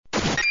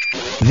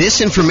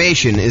This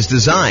information is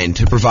designed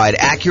to provide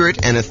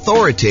accurate and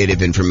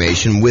authoritative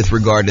information with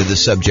regard to the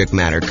subject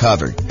matter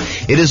covered.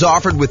 It is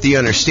offered with the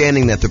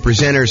understanding that the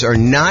presenters are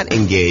not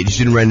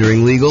engaged in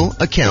rendering legal,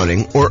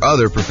 accounting, or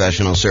other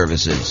professional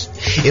services.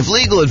 If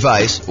legal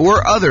advice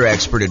or other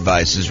expert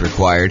advice is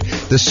required,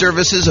 the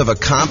services of a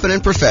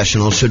competent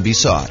professional should be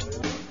sought.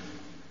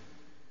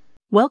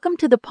 Welcome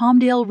to the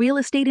Palmdale Real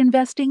Estate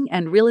Investing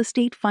and Real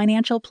Estate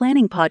Financial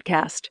Planning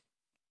Podcast.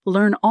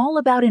 Learn all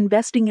about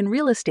investing in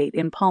real estate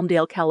in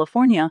Palmdale,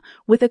 California,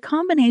 with a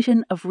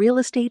combination of real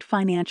estate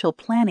financial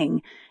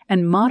planning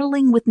and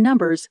modeling with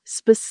numbers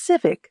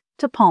specific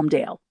to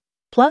Palmdale,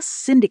 plus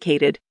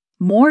syndicated,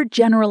 more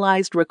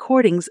generalized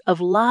recordings of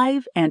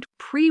live and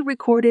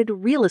pre-recorded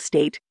real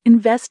estate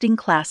investing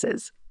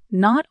classes,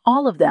 not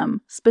all of them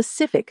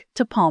specific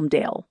to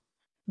Palmdale.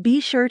 Be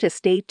sure to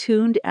stay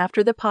tuned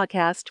after the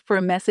podcast for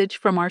a message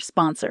from our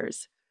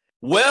sponsors.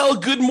 Well,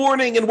 good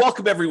morning and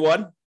welcome,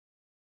 everyone.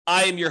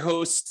 I am your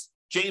host,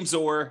 James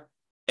Orr,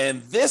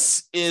 and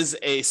this is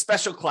a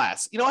special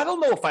class. I don't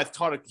know if I've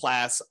taught a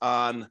class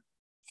on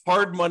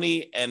hard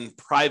money and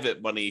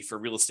private money for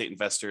real estate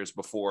investors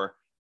before,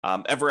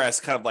 ever as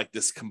kind of like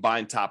this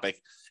combined topic.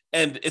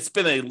 And it's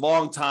been a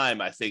long time,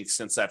 I think,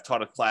 since I've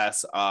taught a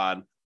class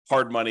on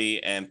hard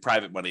money and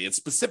private money, and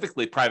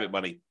specifically private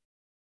money.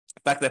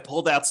 In fact, I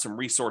pulled out some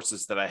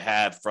resources that I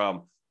had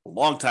from a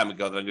long time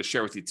ago that I'm going to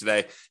share with you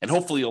today, and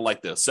hopefully you'll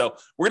like this. So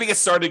we're going to get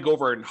started, go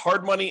over in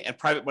hard money and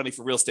private money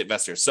for real estate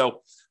investors.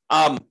 So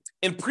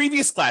in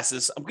previous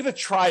classes, I'm going to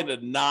try to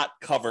not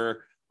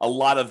cover a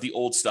lot of the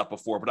old stuff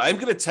before, but I'm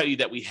going to tell you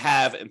that we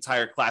have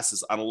entire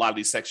classes on a lot of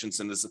these sections,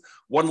 and there's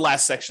one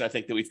last section I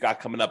think that we've got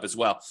coming up as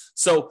well.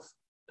 So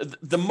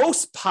the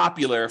most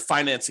popular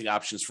financing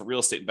options for real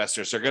estate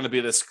investors are going to be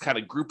this kind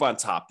of group on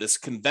top, this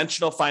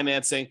conventional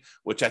financing,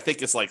 which I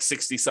think is like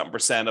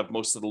 60-something% of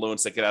most of the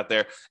loans that get out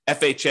there.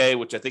 FHA,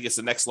 which I think is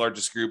the next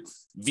largest group.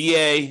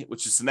 VA,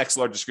 which is the next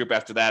largest group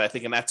after that, I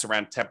think, and that's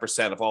around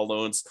 10% of all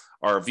loans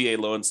are VA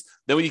loans.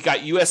 Then when you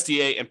got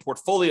USDA and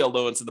portfolio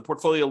loans, and the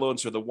portfolio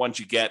loans are the ones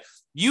you get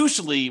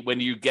usually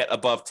when you get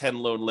above 10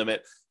 loan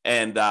limit,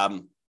 and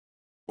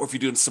or if you're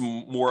doing some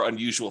more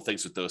unusual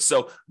things with those.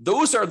 So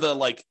those are the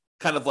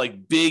kind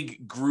of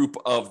big group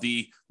of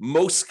the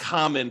most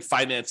common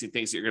financing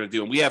things that you're going to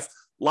do. And we have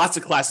lots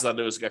of classes on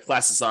those. We've got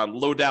classes on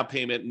low down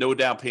payment, no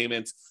down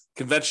payment,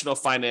 conventional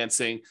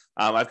financing.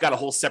 I've got a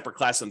whole separate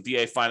class on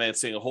VA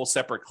financing, a whole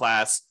separate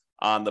class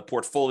on the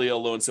portfolio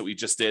loans that we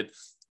just did.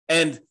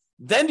 And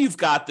then you've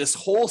got this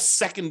whole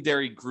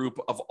secondary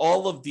group of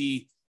all of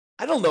the,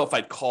 I don't know if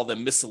I'd call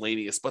them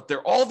miscellaneous, but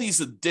they're all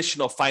these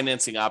additional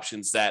financing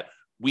options that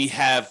we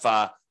have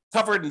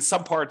covered in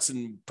some parts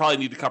and probably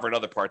need to cover in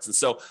other parts. And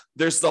so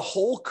there's the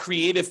whole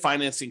creative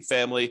financing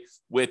family,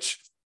 which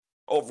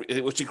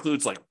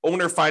includes like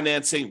owner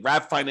financing,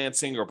 wrap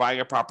financing, or buying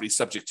a property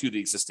subject to the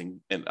existing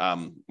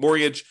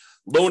mortgage,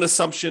 loan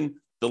assumption,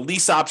 the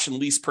lease option,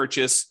 lease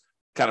purchase,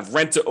 kind of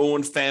rent to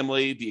own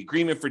family, the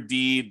agreement for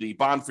deed, the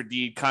bond for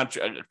deed,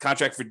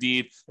 contract for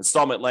deed,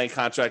 installment land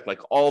contract,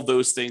 like all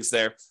those things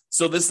there.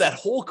 So there's that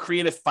whole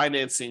creative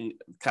financing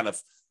kind of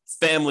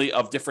family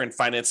of different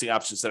financing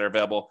options that are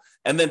available.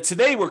 And then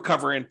today we're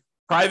covering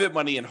private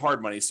money and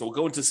hard money. So we'll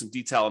go into some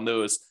detail on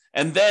those.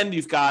 And then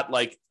you've got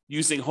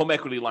using home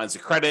equity lines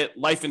of credit,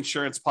 life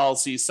insurance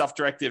policies,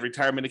 self-directed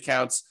retirement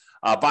accounts,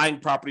 buying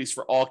properties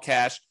for all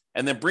cash,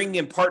 and then bringing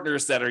in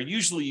partners that are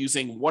usually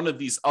using one of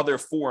these other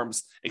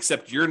forms,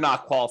 except you're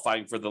not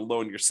qualifying for the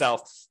loan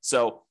yourself.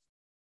 So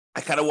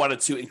I kind of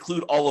wanted to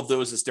include all of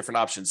those as different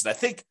options. And I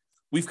think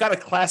we've got a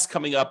class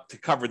coming up to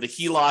cover the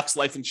HELOCs,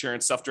 life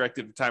insurance,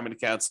 self-directed retirement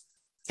accounts,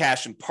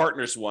 cash, and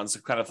partners ones,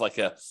 kind of like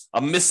a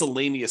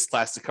miscellaneous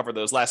class to cover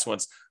those last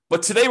ones.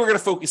 But today we're going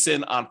to focus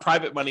in on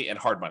private money and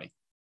hard money.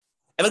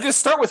 And I'm going to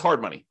start with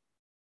hard money.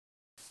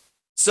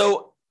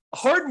 So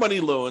hard money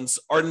loans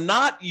are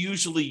not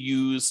usually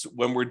used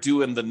when we're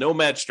doing the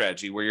nomad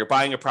strategy, where you're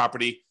buying a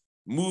property,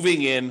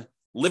 moving in,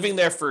 living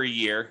there for a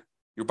year.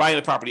 You're buying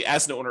the property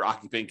as an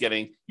owner-occupant,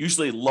 getting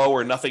usually low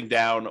or nothing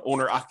down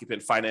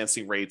owner-occupant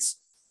financing rates,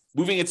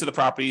 moving into the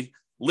property,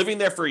 living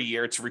there for a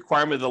year. It's a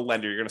requirement of the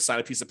lender. You're going to sign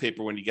a piece of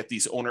paper when you get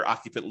these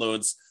owner-occupant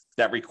loans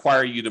that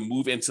require you to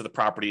move into the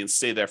property and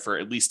stay there for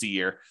at least a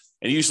year.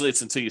 And usually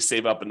it's until you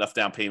save up enough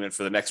down payment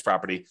for the next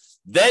property.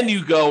 Then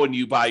you go and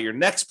you buy your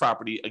next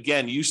property,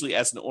 again, usually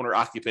as an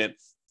owner-occupant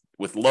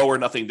with low or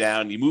nothing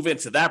down. You move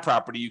into that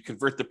property, you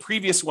convert the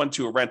previous one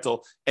to a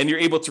rental, and you're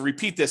able to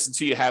repeat this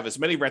until you have as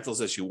many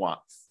rentals as you want.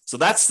 So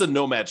that's the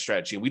nomad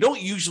strategy. We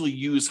don't usually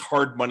use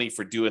hard money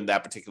for doing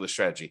that particular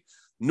strategy,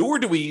 nor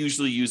do we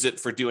usually use it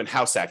for doing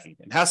house hacking.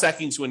 And house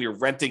hacking is when you're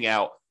renting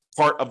out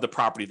part of the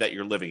property that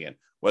you're living in,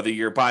 whether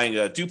you're buying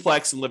a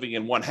duplex and living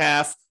in one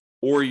half,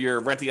 or you're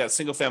renting out a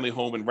single family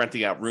home and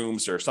renting out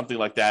rooms or something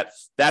like that.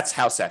 That's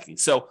house hacking.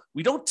 So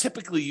we don't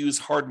typically use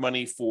hard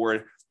money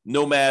for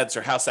nomads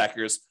or house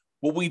hackers.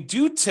 What we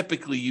do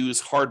typically use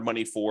hard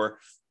money for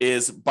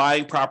is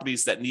buying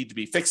properties that need to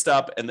be fixed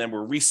up and then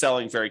we're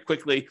reselling very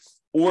quickly,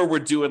 or we're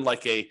doing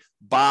like a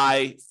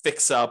buy,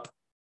 fix up,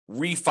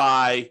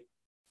 refi,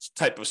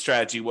 type of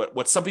strategy,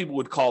 what some people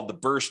would call the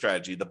BRRRR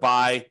strategy, the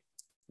buy,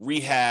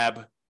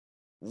 rehab,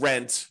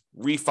 rent,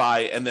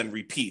 refi, and then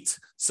repeat.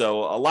 So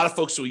a lot of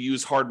folks will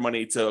use hard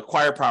money to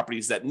acquire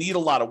properties that need a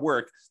lot of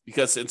work,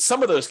 because in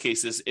some of those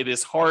cases, it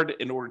is hard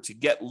in order to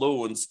get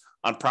loans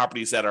on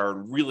properties that are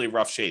in really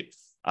rough shape.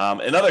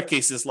 In other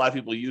cases, a lot of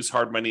people use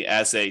hard money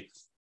as a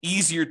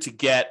easier to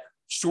get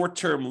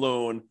short-term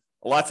loan.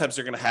 A lot of times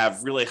they're going to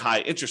have really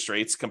high interest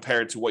rates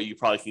compared to what you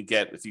probably can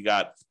get if you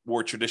got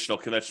more traditional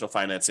conventional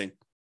financing.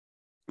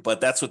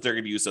 But that's what they're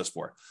going to use those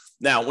for.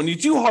 Now, when you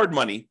do hard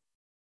money,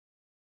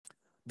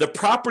 the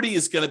property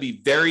is going to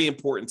be very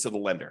important to the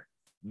lender.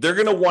 They're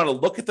going to want to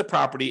look at the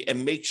property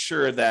and make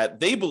sure that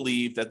they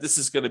believe that this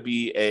is going to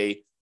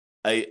be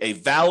a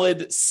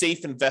valid,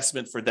 safe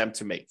investment for them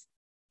to make.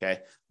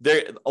 Okay.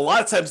 A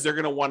lot of times they're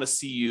going to want to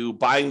see you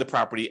buying the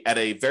property at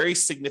a very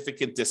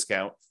significant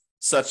discount,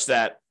 such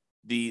that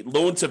the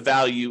loan to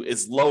value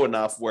is low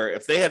enough where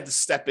if they had to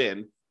step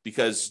in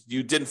because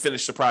you didn't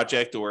finish the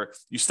project or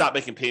you stop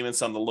making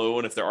payments on the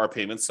loan, if there are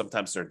payments,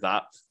 sometimes they're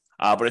not.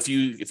 But if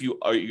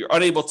you're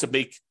unable to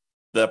make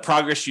the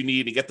progress you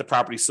need to get the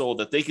property sold,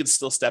 that they can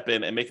still step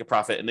in and make a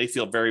profit, and they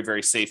feel very,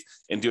 very safe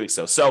in doing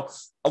so. So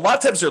a lot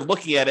of times they're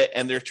looking at it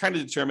and they're trying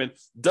to determine,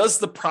 does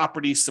the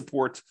property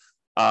support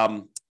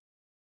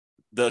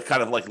the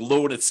kind of like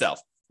loan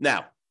itself?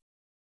 Now,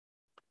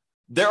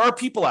 there are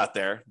people out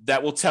there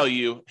that will tell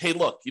you, hey,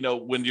 look,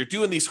 when you're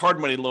doing these hard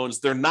money loans,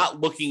 they're not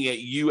looking at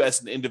you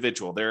as an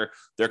individual. They're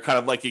kind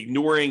of like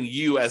ignoring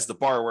you as the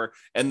borrower,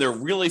 and they're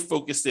really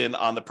focused in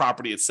on the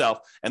property itself.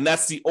 And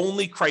that's the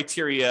only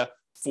criteria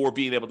for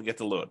being able to get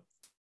the loan.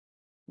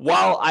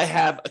 While I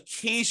have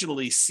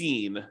occasionally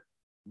seen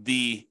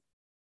the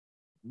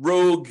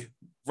rogue,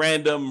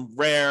 random,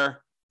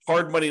 rare,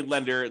 hard money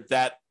lender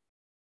that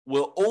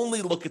will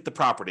only look at the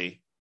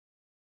property,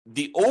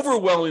 the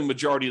overwhelming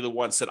majority of the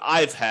ones that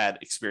I've had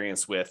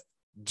experience with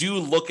do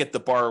look at the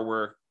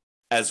borrower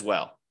as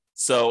well.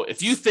 So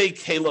if you think,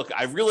 hey, look,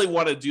 I really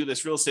want to do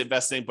this real estate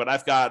investing, but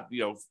I've got,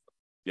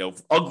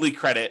 ugly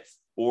credit,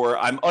 or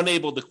I'm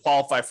unable to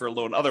qualify for a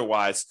loan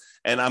otherwise,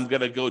 and I'm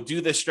going to go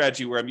do this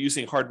strategy where I'm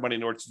using hard money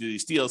in order to do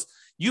these deals,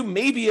 you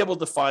may be able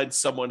to find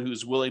someone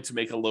who's willing to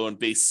make a loan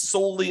based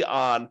solely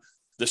on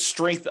the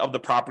strength of the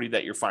property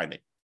that you're finding.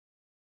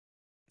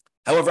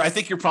 However, I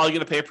think you're probably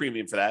going to pay a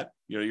premium for that.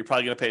 You're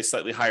probably going to pay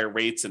slightly higher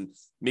rates and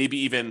maybe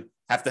even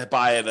have to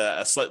buy at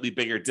a slightly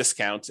bigger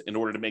discount in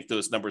order to make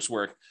those numbers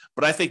work.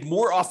 But I think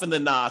more often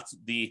than not,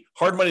 the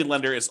hard money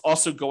lender is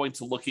also going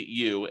to look at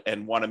you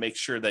and want to make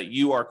sure that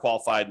you are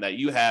qualified and that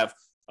you have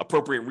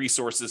appropriate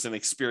resources and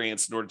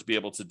experience in order to be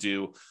able to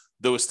do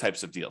those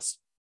types of deals.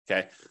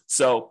 Okay.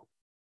 So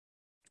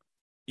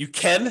you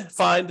can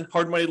find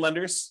hard money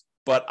lenders,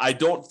 but I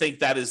don't think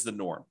that is the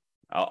norm.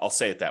 I'll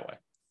say it that way.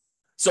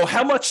 So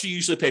how much do you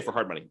usually pay for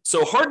hard money?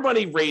 So hard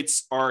money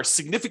rates are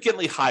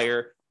significantly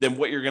higher than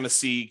what you're going to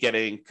see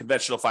getting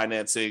conventional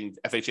financing,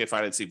 FHA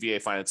financing, VA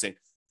financing.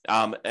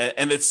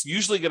 And it's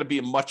usually going to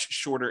be much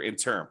shorter in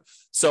term.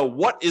 So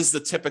what is the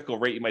typical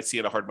rate you might see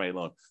in a hard money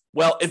loan?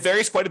 Well, it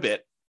varies quite a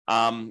bit.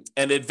 And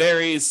it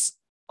varies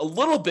a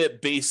little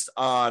bit based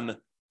on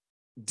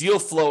deal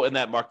flow in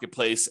that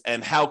marketplace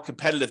and how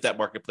competitive that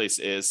marketplace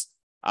is.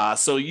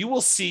 So you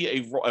will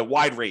see a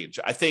wide range.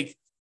 I think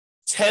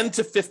 10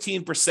 to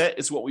 15%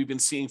 is what we've been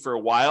seeing for a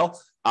while.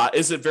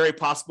 Is it very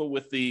possible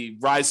with the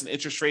rise in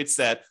interest rates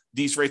that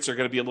these rates are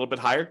going to be a little bit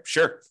higher?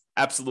 Sure,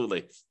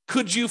 absolutely.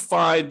 Could you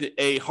find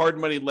a hard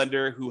money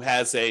lender who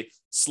has a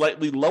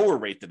slightly lower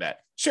rate than that?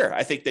 Sure,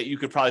 I think that you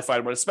could probably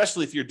find one,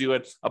 especially if you're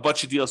doing a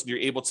bunch of deals and you're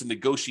able to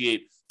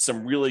negotiate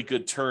some really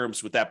good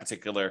terms with that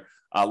particular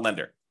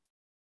lender.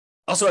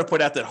 Also, I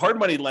point out that hard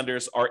money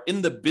lenders are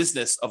in the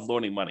business of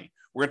loaning money.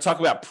 We're going to talk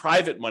about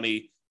private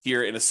money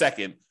here in a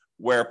second,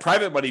 where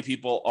private money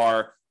people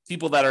are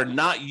people that are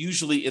not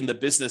usually in the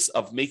business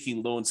of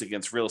making loans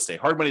against real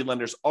estate. Hard money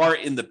lenders are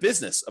in the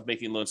business of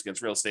making loans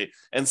against real estate,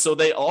 and so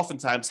they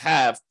oftentimes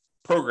have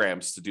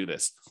programs to do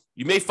this.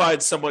 You may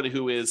find someone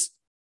who is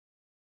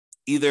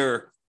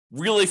either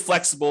really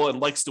flexible and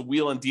likes to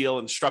wheel and deal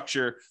and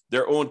structure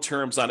their own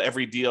terms on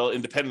every deal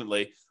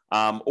independently,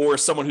 or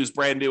someone who's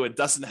brand new and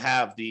doesn't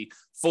have the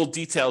full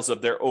details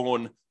of their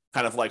own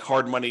kind of like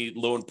hard money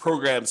loan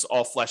programs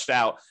all fleshed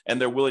out, and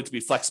they're willing to be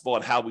flexible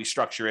on how we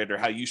structure it or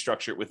how you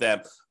structure it with them.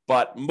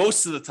 But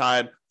most of the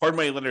time, hard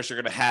money lenders are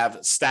going to have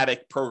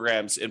static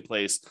programs in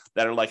place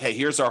that are like, hey,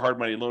 here's our hard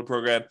money loan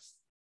program.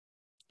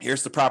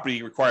 Here's the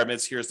property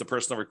requirements. Here's the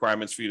personal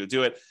requirements for you to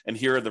do it. And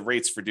here are the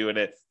rates for doing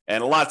it.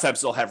 And a lot of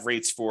times they'll have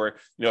rates for,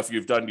 if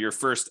you've done your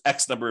first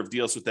X number of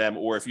deals with them,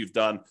 or if you've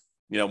done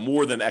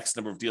more than X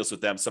number of deals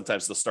with them,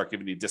 sometimes they'll start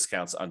giving you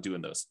discounts on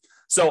doing those.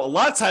 So a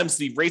lot of times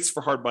the rates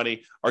for hard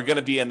money are going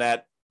to be in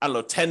that,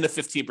 10 to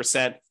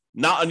 15%,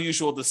 not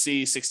unusual to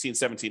see 16,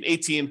 17,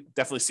 18,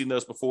 definitely seen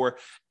those before.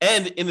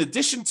 And in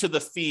addition to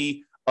the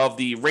fee of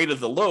the rate of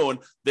the loan,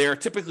 they're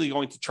typically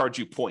going to charge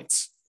you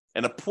points.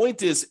 And a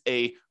point is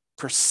a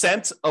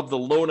percent of the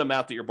loan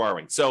amount that you're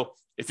borrowing. So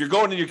if you're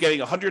going and you're getting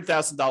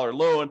 $100,000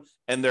 loan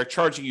and they're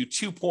charging you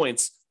 2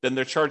 points, then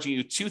they're charging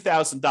you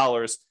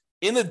 $2,000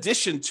 in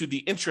addition to the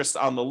interest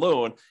on the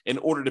loan in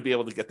order to be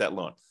able to get that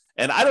loan.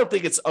 And I don't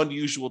think it's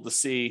unusual to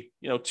see,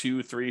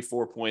 2, 3,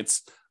 4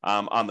 points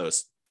on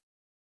those.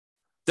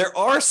 There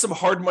are some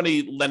hard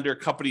money lender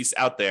companies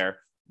out there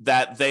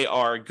that they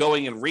are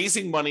going and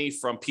raising money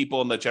from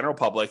people in the general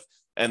public,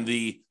 and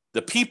the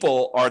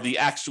people are the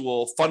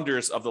actual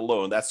funders of the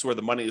loan. That's where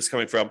the money is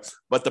coming from.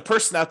 But the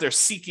person out there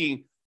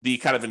seeking the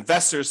kind of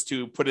investors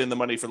to put in the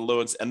money for the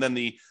loans, and then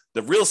the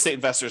real estate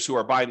investors who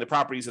are buying the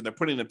properties and they're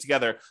putting them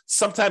together,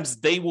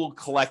 sometimes they will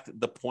collect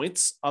the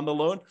points on the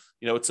loan.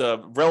 It's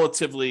a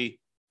relatively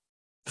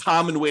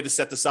common way to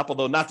set this up,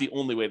 although not the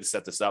only way to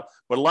set this up.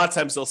 But a lot of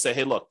times they'll say,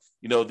 hey, look,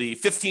 the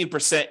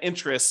 15%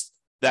 interest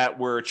that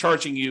we're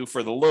charging you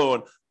for the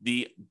loan,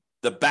 the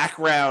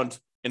background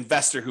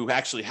investor who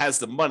actually has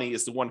the money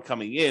is the one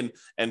coming in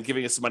and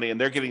giving us the money, and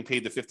they're getting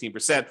paid the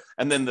 15%.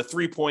 And then the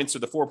 3 points or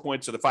the 4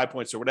 points or the 5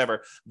 points or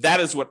whatever,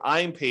 that is what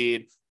I'm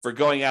paid for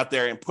going out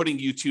there and putting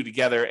you two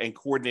together and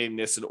coordinating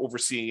this and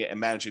overseeing it and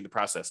managing the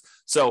process.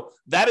 So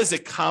that is a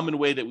common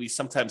way that we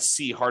sometimes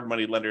see hard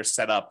money lenders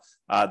set up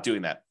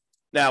doing that.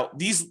 Now,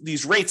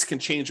 these rates can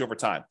change over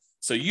time.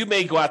 So you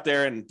may go out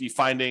there and be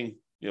finding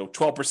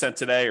 12%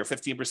 today or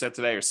 15%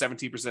 today or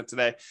 17%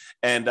 today.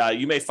 And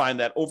you may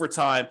find that over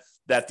time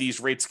that these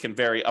rates can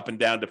vary up and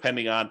down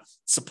depending on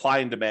supply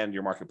and demand in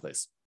your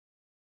marketplace.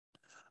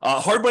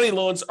 Hard money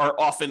loans are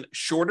often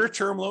shorter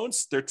term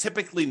loans. They're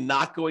typically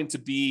not going to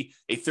be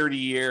a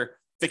 30-year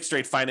fixed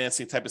rate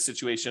financing type of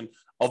situation.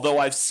 Although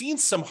I've seen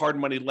some hard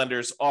money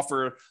lenders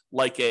offer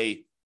like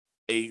a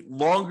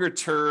longer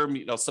term,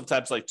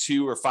 sometimes like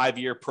 2 or 5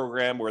 year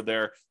program where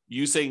they're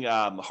using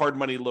hard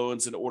money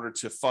loans in order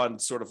to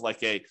fund sort of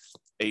like a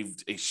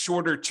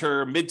shorter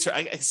term, midterm,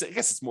 I guess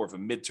it's more of a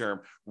midterm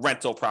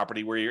rental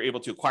property where you're able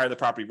to acquire the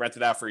property, rent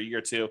it out for a year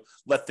or two,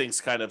 let things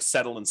kind of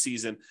settle in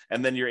season,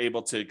 and then you're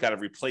able to kind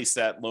of replace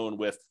that loan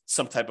with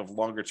some type of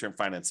longer term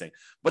financing.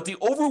 But the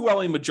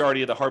overwhelming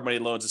majority of the hard money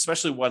loans,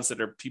 especially ones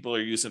that people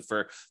are using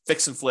for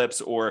fix and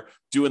flips or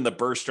doing the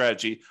BRRRR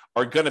strategy,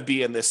 are going to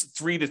be in this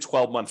 3 to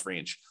 12 month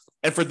range.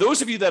 And for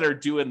those of you that are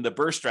doing the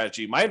BRRRR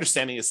strategy, my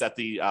understanding is that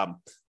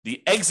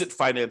the exit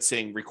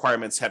financing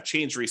requirements have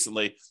changed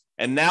recently.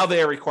 And now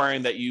they are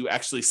requiring that you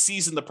actually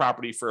season the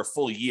property for a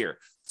full year.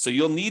 So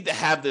you'll need to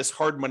have this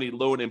hard money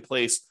loan in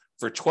place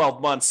for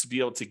 12 months to be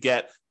able to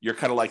get your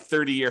kind of like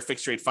 30-year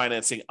fixed rate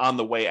financing on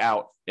the way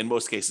out in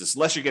most cases,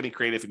 unless you're getting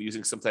creative and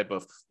using some type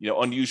of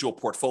unusual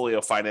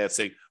portfolio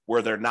financing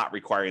where they're not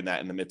requiring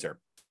that in the midterm.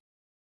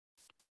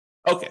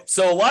 Okay,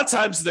 so a lot of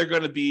times they're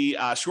going to be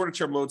shorter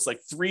term loans, like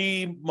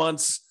 3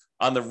 months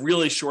on the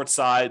really short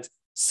side.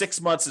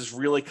 6 months is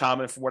really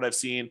common from what I've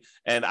seen.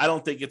 And I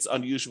don't think it's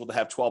unusual to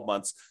have 12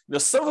 months.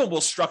 Some of them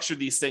will structure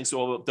these things.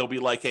 So they'll be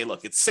like, hey,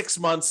 look, it's 6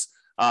 months.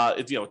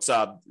 It's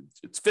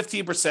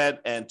 15%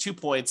 and 2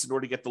 points in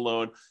order to get the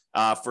loan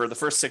for the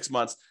first 6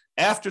 months.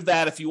 After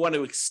that, if you want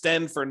to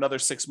extend for another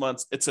 6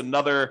 months, it's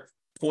another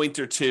point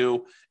or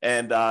two.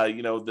 And,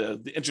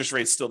 the interest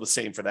rate's still the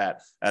same for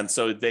that. And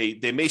so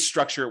they may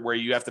structure it where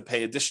you have to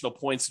pay additional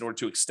points in order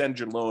to extend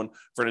your loan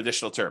for an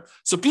additional term.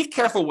 So be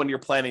careful when you're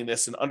planning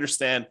this and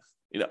understand,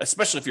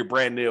 especially if you're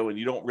brand new and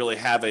you don't really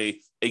have a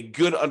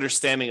good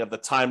understanding of the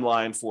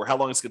timeline for how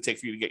long it's going to take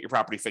for you to get your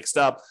property fixed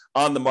up,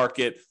 on the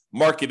market,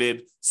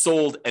 marketed,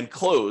 sold, and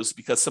closed,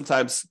 because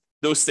sometimes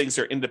those things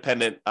are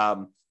independent,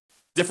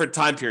 different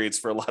time periods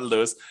for a lot of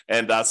those.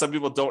 And some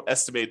people don't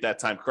estimate that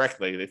time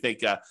correctly. They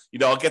think,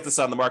 I'll get this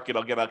on the market,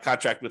 I'll get a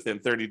contract within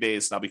 30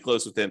 days, and I'll be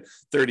closed within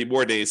 30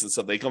 more days. And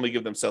so they can only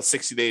give themselves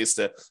 60 days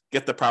to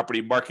get the property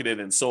marketed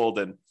and sold.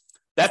 And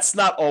that's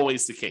not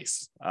always the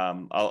case.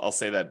 I'll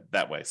say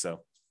that way.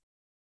 So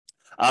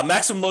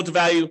maximum loan to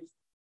value,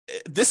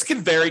 this can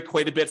vary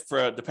quite a bit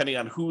depending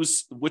on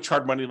which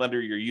hard money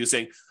lender you're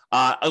using.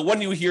 One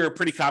you hear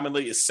pretty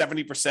commonly is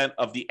 70%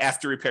 of the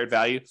after repaired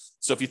value.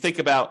 So if you think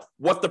about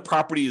what the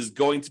property is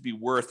going to be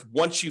worth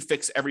once you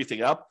fix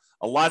everything up,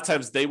 a lot of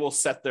times they will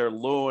set their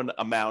loan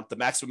amount, the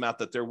maximum amount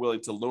that they're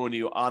willing to loan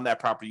you on that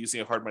property using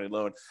a hard money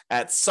loan,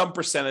 at some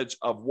percentage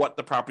of what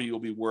the property will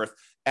be worth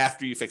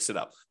after you fix it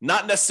up.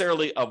 Not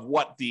necessarily of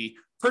what the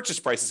purchase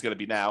price is going to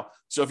be now.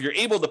 So if you're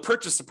able to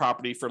purchase the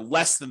property for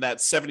less than that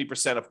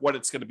 70% of what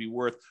it's going to be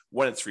worth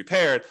when it's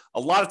repaired, a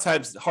lot of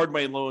times hard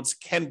money loans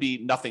can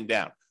be nothing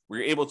down,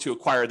 where you're able to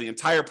acquire the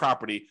entire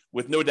property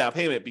with no down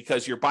payment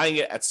because you're buying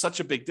it at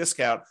such a big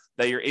discount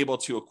that you're able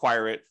to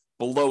acquire it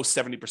below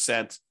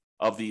 70%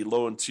 of the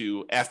loan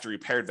to after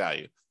repaired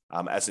value,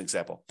 as an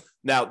example.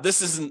 Now,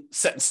 this isn't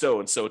set in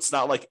stone, so it's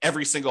not like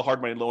every single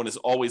hard money loan is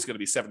always going to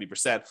be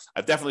 70%.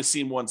 I've definitely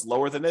seen ones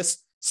lower than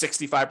this.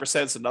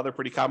 65% is another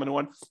pretty common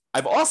one.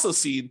 I've also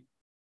seen,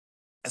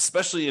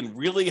 especially in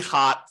really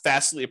hot,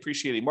 fastly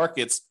appreciating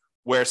markets,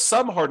 where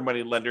some hard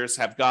money lenders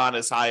have gone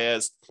as high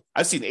as,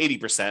 I've seen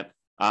 80%.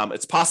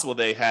 It's possible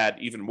they had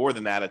even more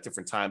than that at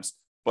different times,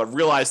 but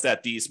realize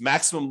that these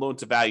maximum loan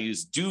to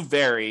values do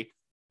vary.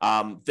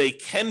 They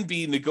can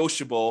be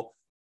negotiable,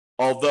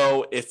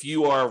 although if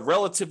you are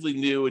relatively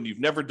new and you've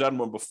never done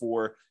one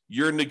before,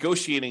 your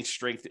negotiating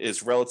strength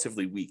is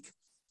relatively weak.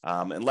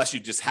 unless you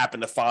just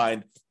happen to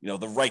find,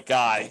 the right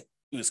guy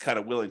who's kind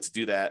of willing to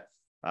do that,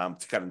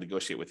 to kind of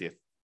negotiate with you.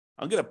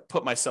 I'm going to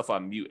put myself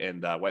on mute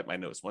and wipe my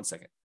nose. 1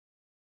 second.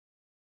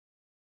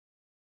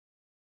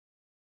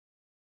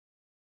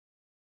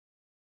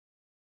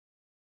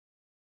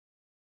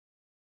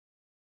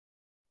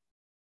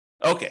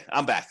 Okay,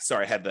 I'm back.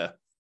 Sorry, I had to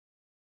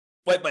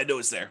wipe my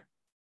nose there.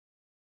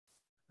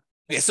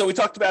 Okay, so we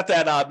talked about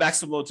that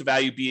maximum loan to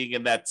value being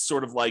in that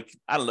sort of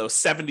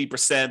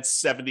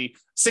 70%,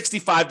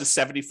 65 to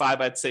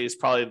 75, I'd say is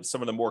probably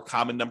some of the more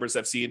common numbers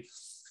I've seen.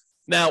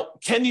 Now,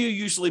 can you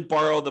usually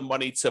borrow the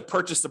money to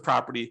purchase the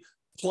property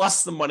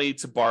plus the money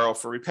to borrow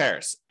for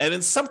repairs? And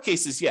in some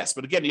cases, yes.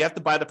 But again, you have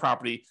to buy the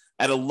property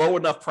at a low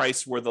enough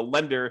price where the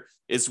lender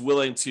is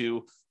willing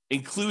to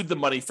include the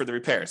money for the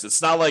repairs.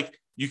 It's not like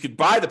you could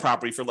buy the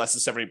property for less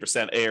than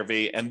 70%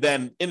 ARV, and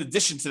then in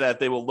addition to that,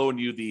 they will loan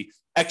you the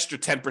extra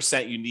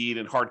 10% you need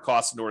in hard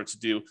costs in order to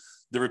do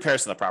the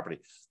repairs on the property.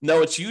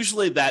 No, it's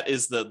usually that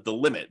is the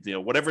limit.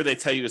 Whatever they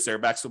tell you is their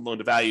maximum loan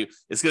to value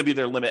is going to be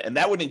their limit, and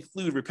that would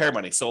include repair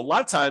money. So a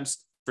lot of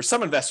times for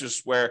some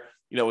investors where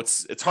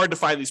it's hard to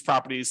find these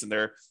properties and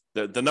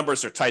the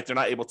numbers are tight, they're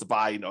not able to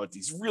buy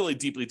these really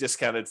deeply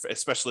discounted,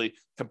 especially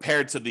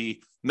compared to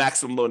the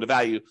maximum loan to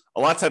value. A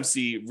lot of times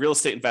the real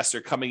estate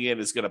investor coming in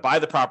is going to buy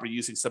the property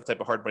using some type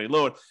of hard money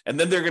loan, and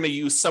then they're going to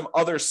use some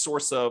other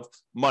source of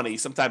money,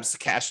 sometimes the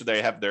cash that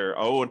they have their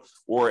own,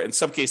 or in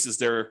some cases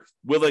they're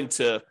willing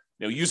to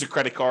use a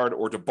credit card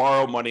or to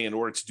borrow money in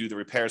order to do the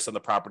repairs on the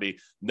property,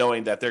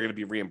 knowing that they're going to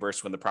be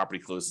reimbursed when the property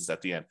closes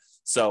at the end.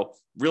 So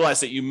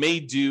realize that you may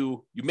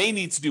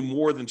need to do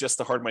more than just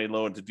the hard money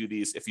loan to do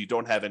these if you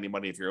don't have any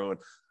money of your own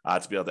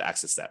to be able to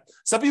access that.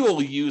 Some people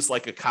will use a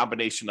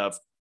combination of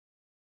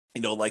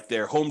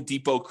their Home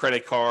Depot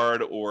credit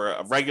card or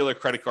a regular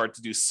credit card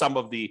to do some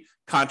of the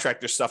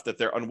contractor stuff that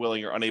they're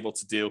unwilling or unable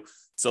to do.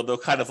 So they'll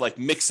kind of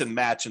mix and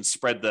match and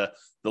spread the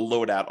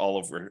load out all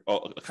over,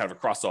 kind of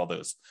across all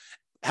those.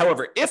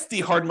 However, if the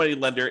hard money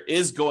lender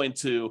is going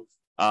to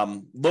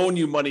loan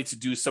you money to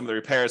do some of the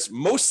repairs,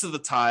 most of the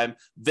time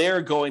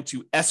they're going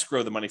to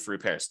escrow the money for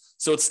repairs.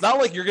 So it's not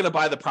like you're going to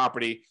buy the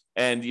property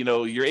and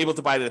you're able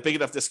to buy it at a big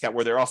enough discount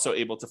where they're also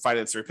able to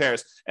finance the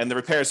repairs, and the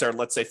repairs are,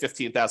 let's say,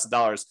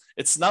 $15,000.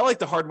 It's not like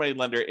the hard money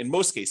lender, in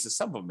most cases,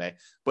 some of them may,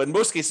 but in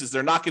most cases,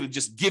 they're not going to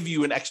just give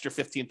you an extra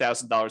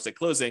 $15,000 at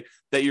closing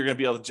that you're going to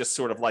be able to just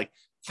sort of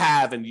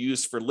have and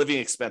use for living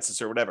expenses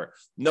or whatever.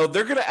 No,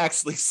 they're going to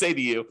actually say to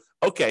you,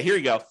 okay, here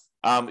you go.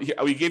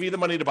 We gave you the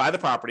money to buy the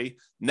property.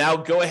 Now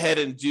go ahead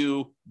and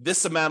do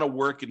this amount of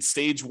work in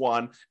stage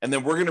one, and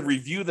then we're going to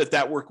review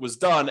that work was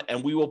done,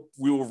 and we will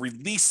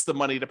release the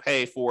money to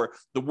pay for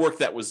the work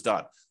that was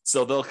done.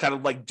 So they'll kind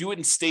of do it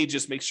in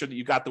stages, make sure that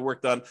you got the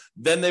work done.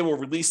 Then they will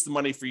release the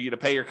money for you to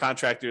pay your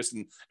contractors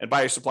and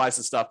buy your supplies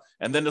and stuff.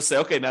 And then they'll say,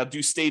 okay, now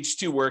do stage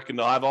 2 work, and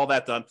they'll have all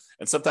that done.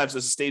 And sometimes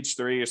there's a stage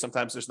 3, or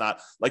sometimes there's not.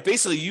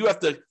 Basically you have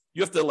to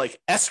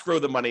escrow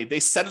the money. They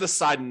set it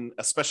aside in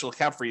a special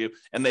account for you,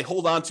 and they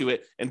hold on to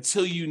it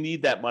until you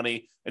need that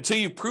money, until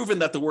you've proven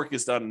that the work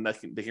is done,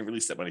 and they can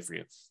release that money for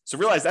you. So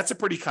realize that's a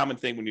pretty common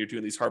thing when you're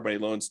doing these hard money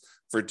loans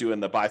for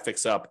doing the buy,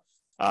 fix up,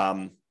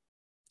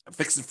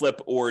 fix and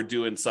flip, or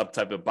doing some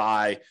type of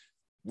buy,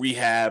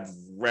 rehab,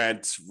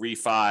 rent,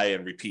 refi,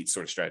 and repeat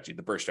sort of strategy,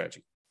 the BRRRR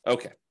strategy.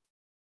 Okay.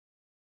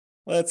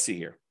 Let's see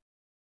here.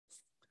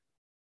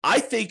 I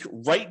think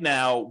right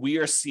now we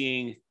are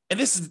seeing, and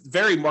this is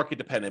very market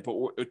dependent,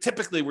 but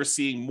typically we're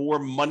seeing more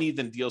money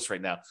than deals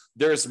right now.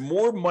 There's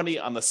more money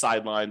on the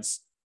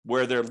sidelines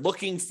where they're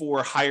looking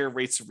for higher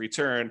rates of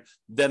return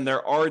than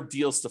there are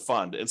deals to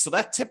fund. And so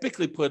that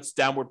typically puts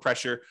downward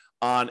pressure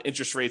on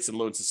interest rates and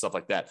loans and stuff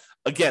like that.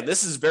 Again,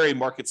 this is very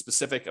market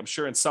specific. I'm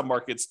sure in some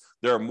markets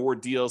there are more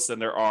deals than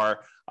there are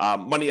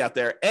money out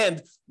there.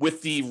 And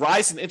with the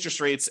rise in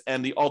interest rates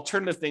and the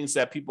alternative things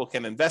that people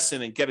can invest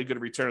in and get a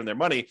good return on their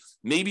money,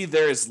 maybe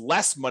there is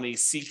less money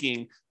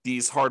seeking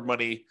these hard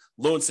money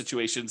loan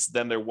situations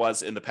than there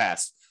was in the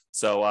past.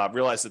 So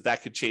realize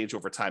that could change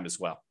over time as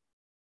well.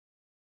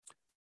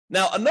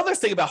 Now, another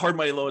thing about hard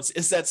money loans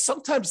is that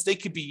sometimes they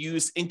could be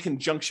used in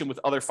conjunction with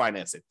other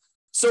financing.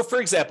 So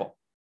for example,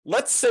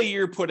 let's say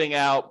you're putting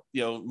out,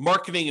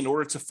 marketing in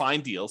order to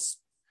find deals,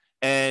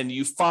 and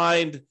you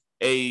find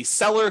a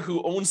seller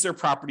who owns their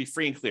property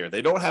free and clear.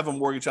 They don't have a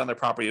mortgage on their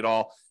property at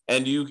all.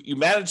 And you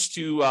manage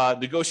to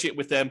negotiate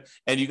with them,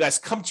 and you guys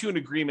come to an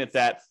agreement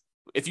that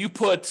if you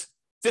put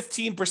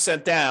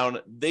 15% down,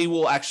 they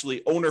will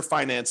actually owner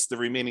finance the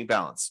remaining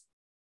balance.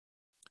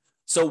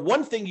 So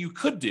one thing you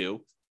could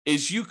do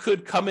is you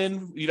could come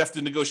in, you'd have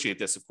to negotiate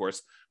this, of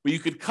course, but you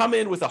could come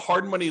in with a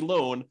hard money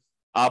loan,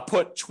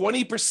 put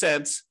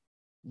 20%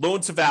 loan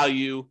to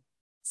value,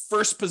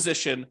 first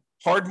position,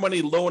 hard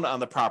money loan on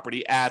the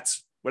property at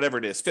whatever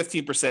it is,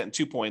 15% and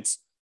 2 points,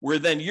 where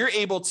then you're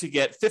able to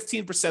get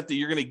 15% that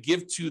you're going to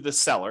give to the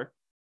seller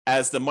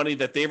as the money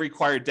that they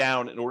require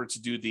down in order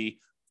to do the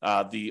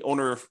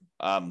owner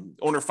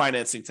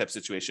financing type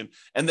situation.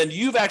 And then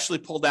you've actually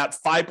pulled out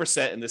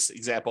 5% in this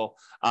example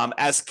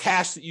as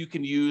cash that you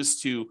can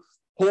use to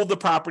hold the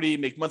property,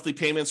 make monthly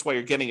payments while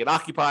you're getting it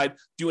occupied,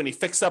 do any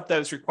fix up that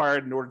is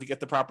required in order to get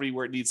the property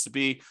where it needs to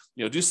be,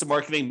 do some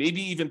marketing,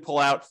 maybe even pull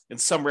out, in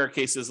some rare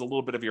cases, a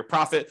little bit of your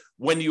profit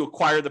when you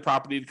acquire the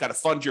property to kind of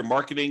fund your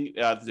marketing,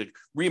 to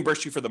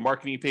reimburse you for the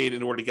marketing you paid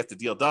in order to get the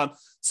deal done.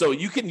 So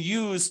you can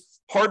use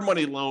hard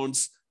money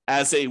loans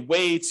as a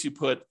way to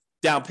put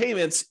down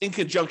payments in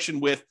conjunction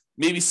with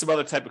maybe some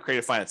other type of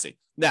creative financing.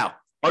 Now,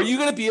 are you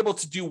going to be able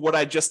to do what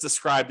I just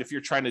described if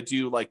you're trying to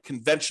do like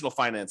conventional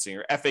financing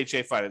or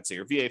FHA financing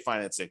or VA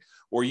financing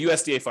or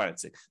USDA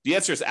financing? The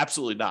answer is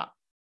absolutely not.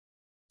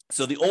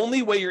 So the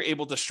only way you're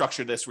able to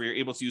structure this, where you're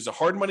able to use a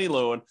hard money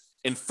loan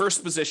in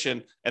first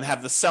position and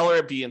have the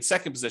seller be in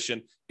second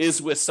position,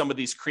 is with some of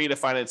these creative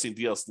financing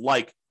deals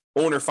like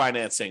owner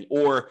financing,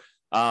 or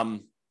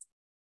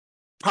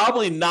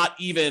probably not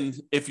even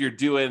if you're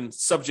doing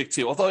subject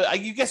to, although I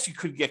guess you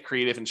could get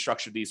creative and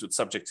structure these with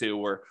subject to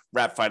or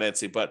wrap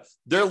financing, but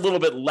they're a little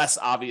bit less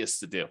obvious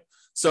to do.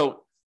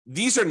 So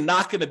these are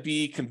not going to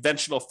be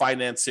conventional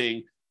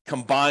financing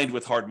combined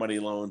with hard money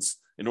loans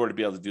in order to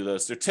be able to do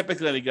those. They're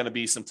typically going to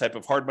be some type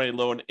of hard money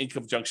loan in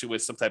conjunction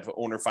with some type of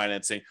owner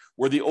financing,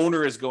 where the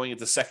owner is going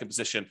into second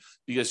position,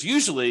 because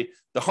usually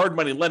the hard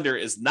money lender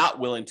is not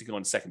willing to go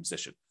into second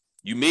position.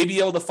 You may be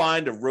able to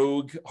find a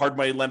rogue hard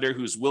money lender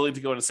who's willing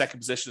to go into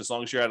second position as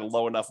long as you're at a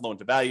low enough loan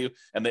to value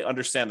and they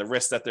understand the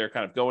risk that they're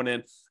kind of going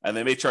in, and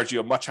they may charge you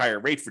a much higher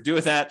rate for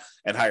doing that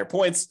and higher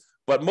points.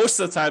 But most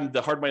of the time,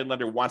 the hard money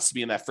lender wants to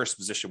be in that first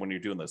position when you're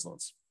doing those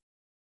loans.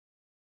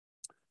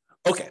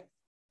 Okay,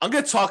 I'm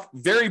going to talk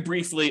very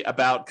briefly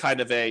about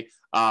kind of a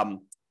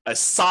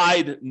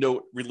side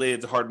note related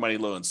to hard money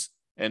loans.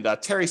 And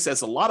Terry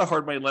says a lot of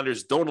hard money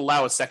lenders don't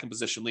allow a second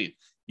position lien.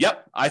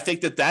 Yep, I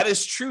think that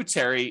is true,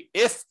 Terry.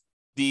 If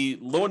the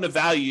loan to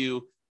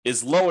value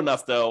is low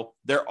enough, though,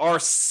 there are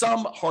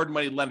some hard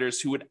money lenders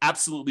who would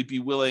absolutely be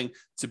willing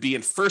to be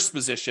in first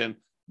position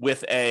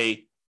with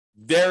a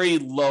very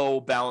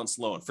low balance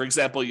loan. For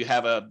example, you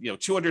have a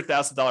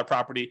 $200,000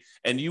 property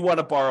and you want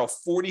to borrow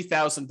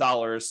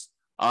 $40,000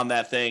 on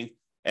that thing,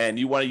 and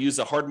you want to use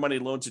a hard money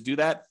loan to do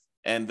that,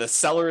 and the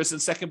seller is in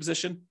second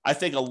position. I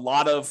think a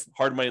lot of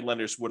hard money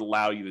lenders would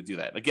allow you to do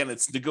that. Again,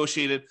 it's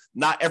negotiated.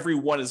 Not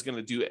everyone is going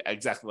to do it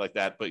exactly like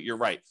that, but you're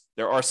right.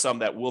 There are some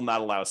that will not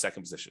allow a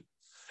second position,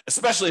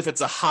 especially if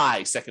it's a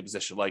high second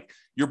position. Like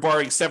you're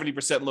borrowing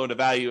 70% loan to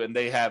value and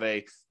they have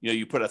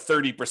you put a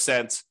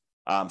 30%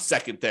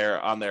 second there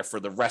on there for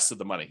the rest of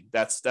the money.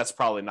 That's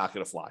probably not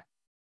going to fly.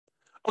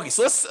 Okay,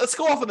 so let's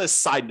go off on this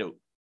side note.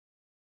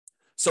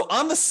 So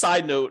on the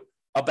side note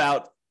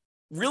about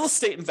real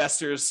estate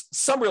investors,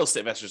 some real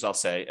estate investors, I'll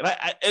say,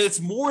 and it's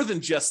more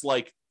than just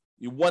like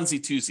onesie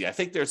twosie. I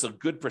think there's a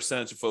good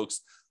percentage of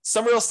folks.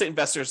 Some real estate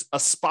investors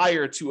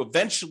aspire to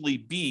eventually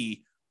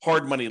be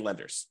hard money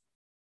lenders.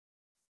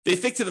 They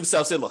think to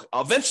themselves, "Hey, look,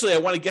 eventually I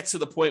want to get to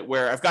the point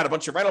where I've got a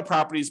bunch of rental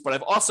properties, but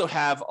I've also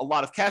have a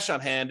lot of cash on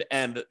hand,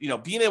 and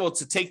being able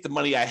to take the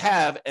money I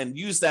have and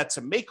use that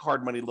to make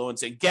hard money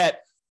loans and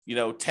get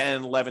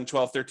 10, 11,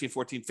 12, 13,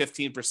 14,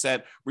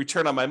 15%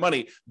 return on my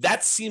money.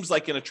 That seems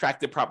like an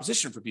attractive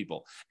proposition for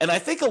people." And I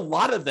think a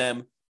lot of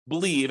them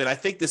believe, and I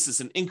think this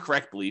is an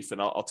incorrect belief,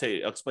 and I'll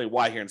explain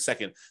why here in a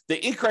second.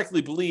 They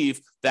incorrectly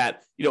believe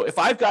that, if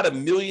I've got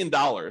 $1 million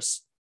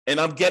and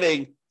I'm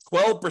getting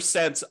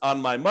 12%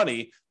 on my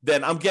money,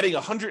 then I'm getting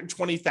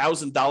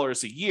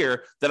 $120,000 a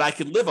year that I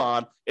can live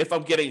on if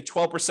I'm getting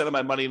 12% of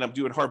my money and I'm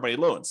doing hard money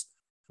loans.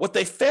 What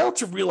they fail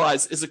to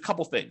realize is a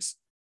couple things.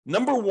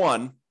 Number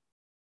one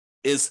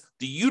is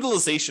the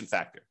utilization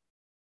factor.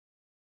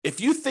 If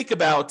you think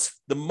about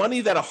the money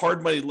that a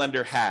hard money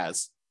lender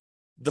has,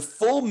 the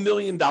full $1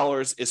 million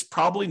is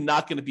probably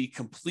not going to be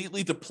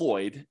completely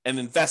deployed and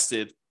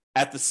invested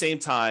at the same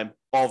time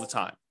all the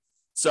time.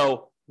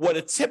 So what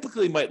it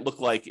typically might look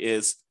like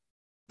is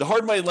the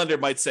hard money lender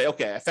might say,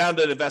 okay, I found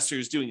an investor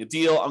who's doing a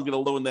deal. I'm going to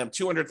loan them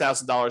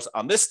 $200,000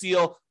 on this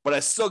deal, but I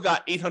still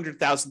got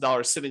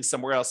 $800,000 sitting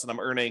somewhere else and I'm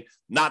earning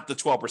not the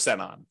 12%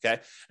 on,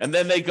 okay? And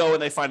then they go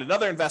and they find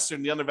another investor,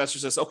 and the other investor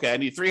says, okay, I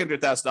need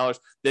 $300,000.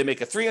 They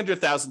make a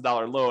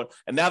 $300,000 loan,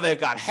 and now they've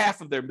got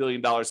half of their $1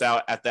 million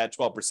out at that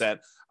 12%.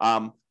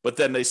 But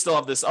then they still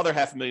have this other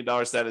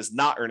 $500,000 that is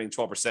not earning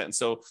 12%. And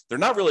so they're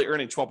not really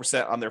earning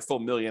 12% on their full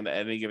 $1 million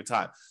at any given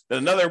time. Then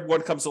another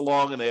one comes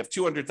along and they have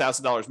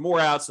 $200,000 more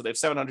out. So they have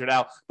 $700,000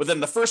 out, but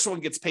then the first one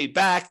gets paid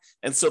back.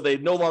 And so they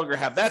no longer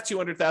have that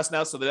 $200,000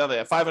 out. So now they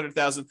have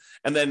 $500,000.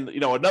 And then,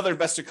 another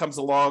investor comes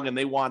along and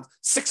they want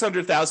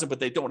 $600,000, but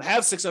they don't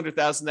have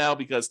 $600,000 now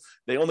because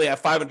they only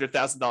have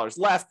 $500,000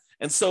 left.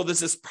 And so there's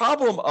this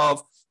problem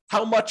of,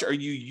 how much are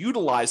you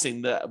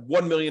utilizing the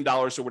 $1 million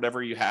or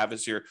whatever you have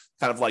as your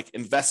kind of like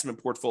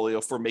investment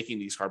portfolio for making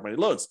these hard money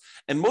loans?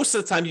 And most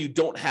of the time you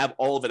don't have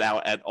all of it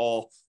out at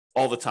all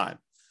the time.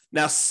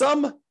 Now,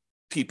 some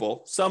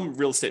people, some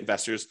real estate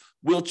investors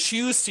will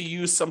choose to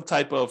use some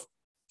type of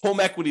home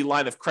equity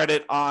line of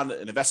credit on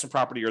an investment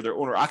property or their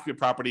owner occupant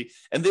property,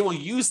 and they will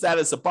use that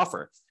as a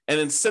buffer. And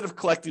instead of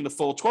collecting the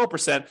full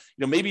 12%,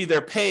 maybe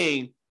they're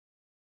paying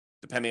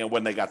depending on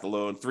when they got the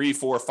loan, 3,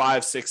 4,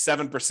 5, 6,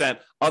 7%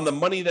 on the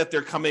money that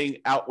they're coming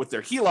out with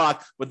their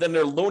HELOC, but then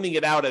they're loaning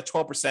it out at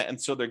 12%. And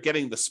so they're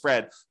getting the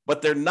spread,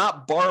 but they're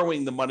not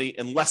borrowing the money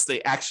unless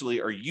they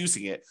actually are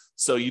using it.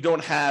 So you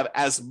don't have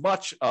as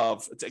much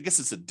of, I guess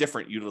it's a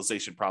different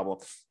utilization problem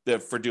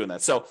for doing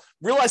that. So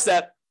realize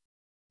that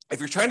if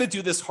you're trying to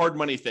do this hard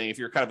money thing, if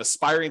you're kind of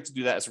aspiring to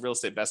do that as a real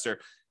estate investor,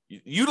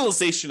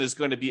 utilization is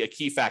going to be a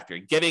key factor.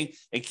 Getting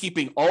and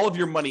keeping all of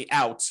your money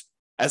out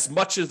as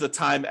much of the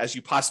time as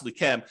you possibly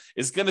can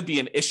is going to be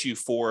an issue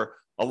for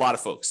a lot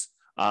of folks.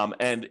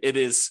 And it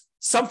is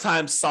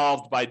sometimes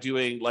solved by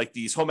doing like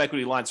these home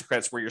equity lines of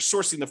credits where you're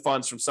sourcing the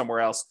funds from somewhere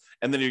else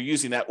and then you're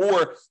using that,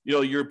 or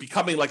you're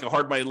becoming like a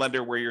hard money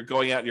lender where you're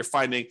going out and you're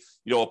finding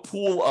a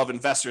pool of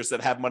investors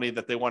that have money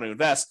that they want to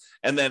invest,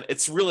 and then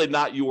it's really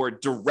not your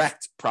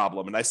direct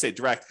problem. And I say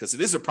direct because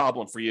it is a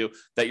problem for you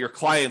that your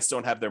clients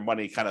don't have their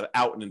money kind of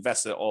out and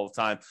invested all the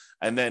time,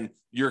 and then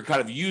you're kind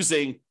of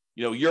using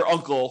your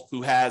uncle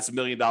who has $1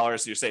 million.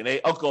 You're saying, hey,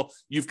 uncle,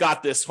 you've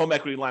got this home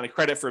equity line of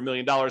credit for $1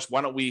 million.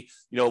 Why don't we,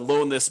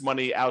 loan this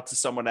money out to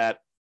someone at,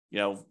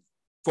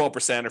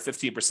 12% or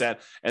 15%.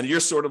 And you're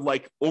sort of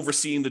like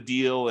overseeing the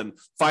deal and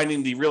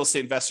finding the real estate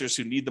investors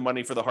who need the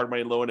money for the hard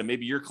money loan. And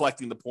maybe you're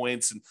collecting the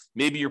points and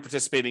maybe you're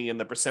participating in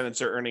the percentage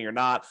they're earning or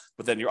not.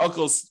 But then your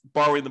uncle's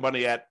borrowing the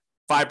money at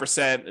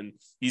 5% and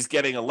he's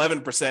getting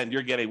 11% and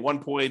you're getting 1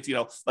 point,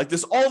 like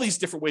there's all these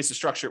different ways to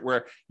structure it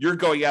where you're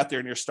going out there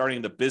and you're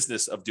starting the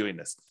business of doing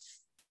this.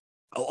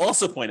 I'll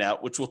also point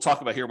out, which we'll talk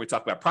about here when we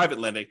talk about private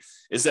lending,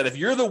 is that if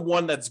you're the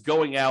one that's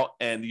going out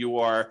and you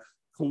are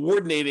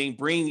coordinating,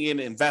 bringing in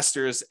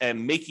investors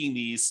and making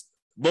these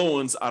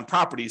loans on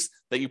properties,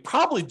 that you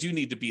probably do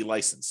need to be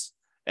licensed.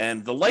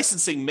 And the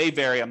licensing may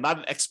vary. I'm not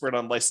an expert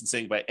on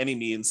licensing by any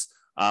means.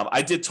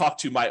 I did talk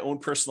to my own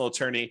personal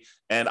attorney,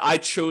 and I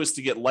chose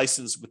to get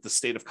licensed with the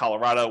state of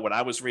Colorado when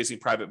I was raising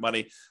private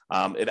money.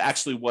 It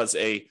actually was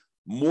a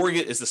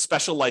mortgage, is a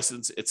special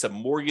license. It's a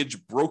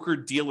mortgage broker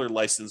dealer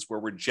license where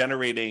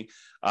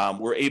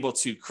we're able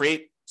to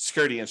create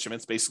security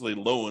instruments, basically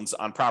loans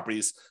on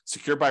properties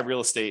secured by real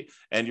estate,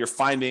 and you're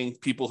finding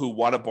people who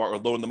want to borrow or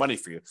loan the money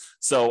for you.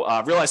 So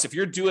realize if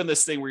you're doing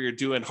this thing where you're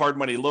doing hard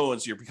money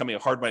loans, you're becoming a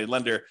hard money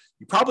lender,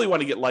 you probably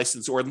want to get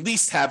licensed or at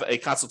least have a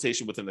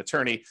consultation with an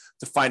attorney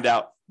to find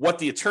out what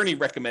the attorney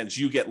recommends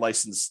you get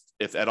licensed,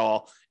 if at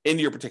all, in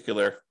your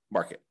particular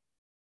market.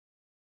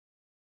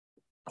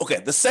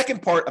 Okay, the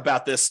second part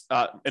about this,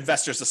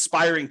 investors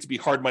aspiring to be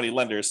hard money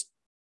lenders,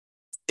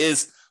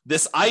 is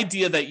this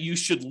idea that you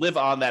should live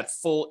on that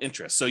full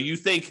interest. So you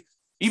think,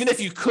 even if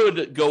you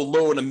could go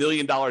loan $1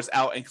 million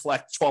out and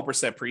collect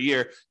 12% per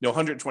year,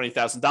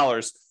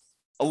 $120,000,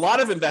 a lot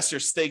of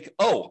investors think,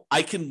 oh,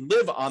 I can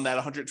live on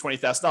that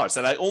 $120,000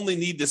 and I only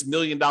need this $1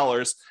 million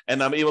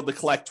and I'm able to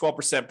collect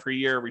 12% per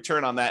year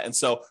return on that. And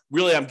so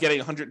really I'm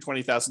getting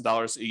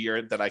 $120,000 a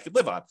year that I could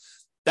live on.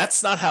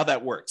 That's not how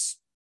that works.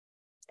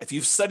 If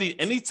you've studied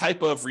any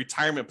type of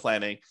retirement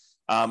planning,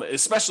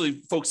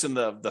 especially folks in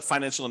the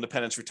financial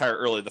independence, retire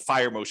early, the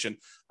FIRE motion,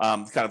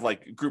 kind of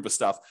like group of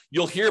stuff,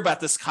 you'll hear about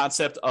this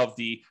concept of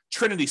the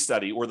Trinity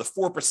study or the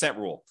 4%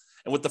 rule.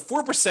 And what the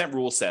 4%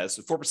 rule says,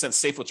 the 4%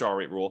 safe withdrawal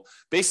rate rule,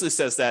 basically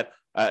says that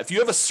if you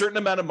have a certain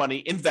amount of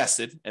money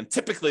invested, and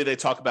typically they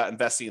talk about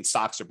investing in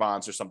stocks or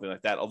bonds or something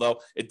like that, although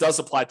it does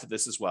apply to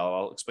this as well.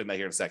 I'll explain that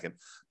here in a second.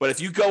 But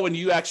if you go and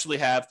you actually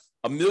have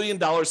 $1 million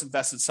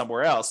invested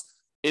somewhere else,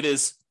 it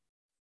is,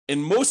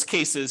 in most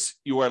cases,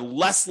 you are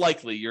less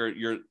likely,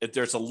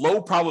 there's a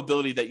low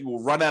probability that you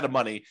will run out of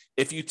money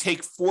if you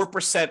take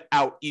 4%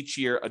 out each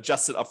year,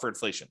 adjusted up for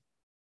inflation.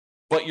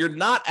 But you're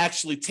not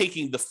actually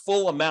taking the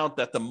full amount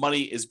that the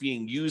money is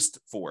being used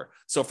for.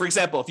 So for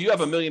example, if you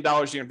have $1 million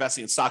you're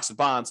investing in stocks and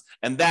bonds,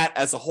 and that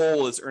as a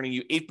whole is earning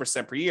you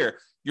 8% per year,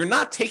 you're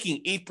not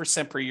taking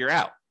 8% per year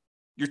out.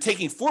 You're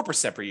taking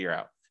 4% per year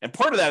out. And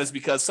part of that is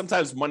because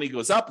sometimes money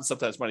goes up and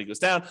sometimes money goes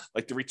down.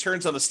 Like the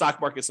returns on the stock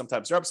market,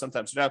 sometimes are up,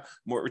 sometimes are down.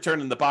 More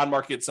return in the bond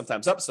market,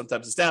 sometimes up,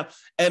 sometimes it's down.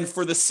 And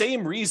for the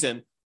same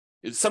reason,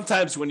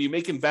 sometimes when you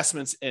make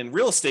investments in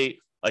real estate,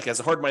 like as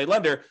a hard money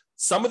lender,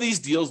 some of these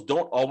deals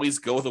don't always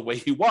go the way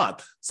you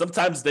want.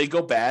 Sometimes they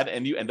go bad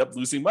and you end up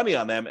losing money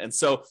on them. And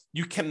so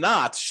you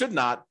should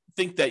not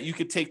think that you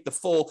could take the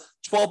full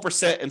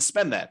 12% and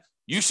spend that.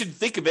 You should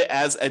think of it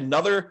as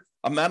another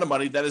amount of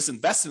money that is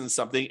invested in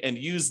something and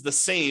use the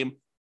same,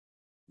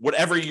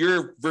 whatever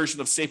your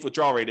version of safe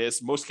withdrawal rate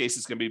is. Most cases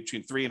it's going to be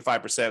between 3 and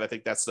 5%. I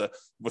think that's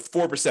with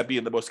 4%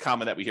 being the most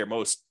common that we hear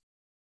most.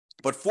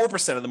 But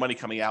 4% of the money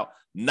coming out,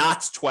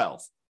 not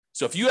 12.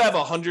 So if you have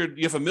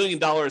 $1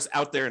 million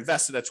out there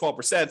invested at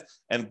 12%,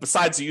 and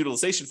besides the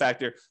utilization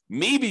factor,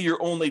 maybe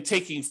you're only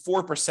taking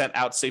 4%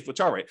 out safe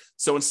withdrawal rate.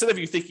 So instead of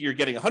you thinking you're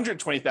getting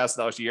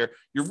 $120,000 a year,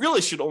 you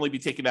really should only be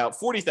taking out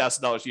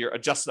 $40,000 a year,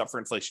 adjusted up for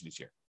inflation each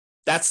year.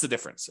 That's the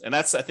difference. And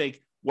that's, I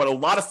think, what a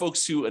lot of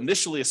folks who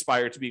initially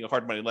aspire to being a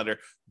hard money lender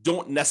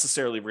don't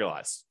necessarily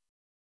realize.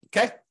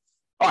 Okay.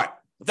 All right.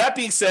 With that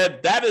being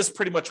said, that is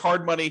pretty much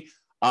hard money.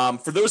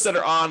 For those that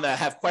are on that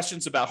have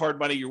questions about hard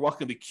money, you're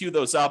welcome to queue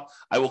those up.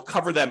 I will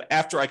cover them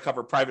after I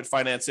cover private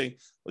financing. At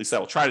least I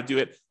will try to do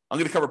it. I'm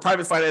going to cover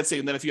private financing,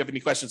 and then if you have any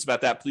questions about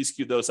that, please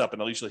queue those up,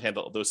 and I'll usually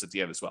handle those at the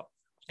end as well.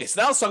 Okay,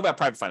 so now let's talk about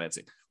private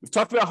financing. We've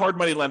talked about hard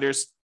money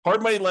lenders.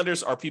 Hard money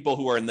lenders are people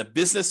who are in the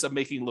business of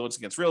making loans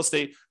against real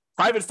estate.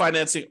 Private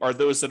financing are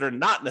those that are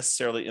not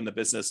necessarily in the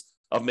business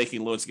of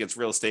making loans against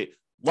real estate,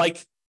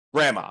 like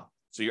grandma.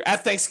 So you're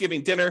at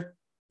Thanksgiving dinner,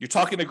 you're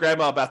talking to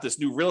grandma about this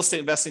new real estate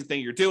investing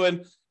thing you're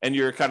doing, and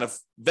you're kind of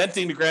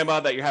venting to grandma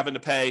that you're having to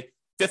pay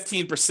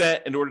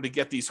 15% in order to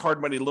get these hard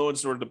money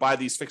loans in order to buy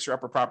these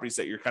fixer-upper properties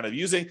that you're kind of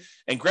using.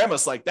 And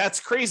grandma's like, that's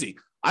crazy.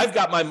 I've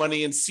got my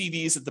money in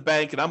CDs at the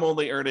bank, and I'm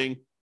only earning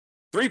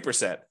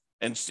 3%.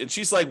 And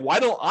she's like, why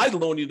don't I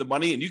loan you the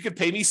money and you can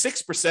pay me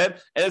 6%?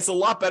 And it's a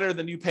lot better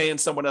than you paying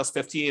someone else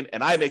 15,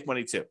 and I make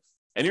money too.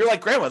 And you're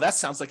like, grandma, that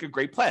sounds like a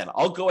great plan.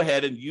 I'll go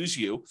ahead and use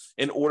you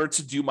in order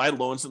to do my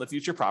loans on the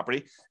future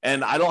property.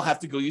 And I don't have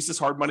to go use this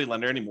hard money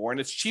lender anymore. And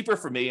it's cheaper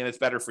for me and it's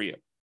better for you.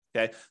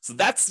 Okay. So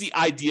that's the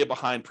idea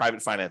behind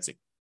private financing.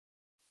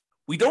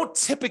 We don't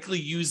typically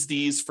use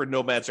these for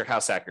nomads or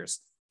house hackers.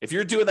 If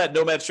you're doing that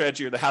nomad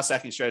strategy or the house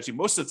hacking strategy,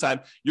 most of the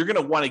time, you're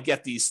going to want to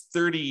get these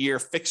 30-year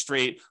fixed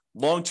rate,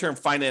 long-term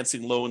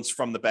financing loans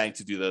from the bank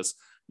to do this.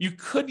 You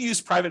could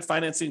use private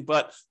financing,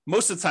 but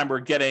most of the time we're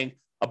getting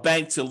a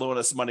bank to loan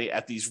us money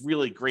at these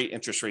really great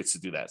interest rates to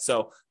do that.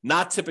 So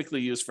not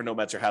typically used for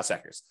nomads or house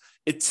hackers.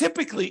 It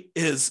typically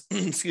is,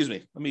 excuse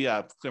me, let me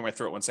clear my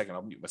throat 1 second.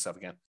 I'll mute myself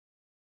again.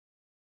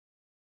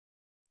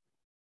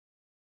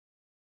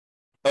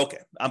 Okay,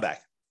 I'm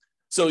back.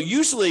 So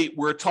usually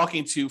we're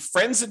talking to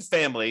friends and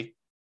family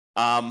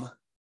and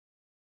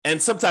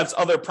sometimes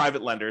other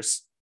private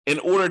lenders in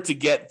order to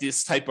get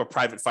this type of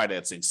private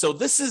financing. So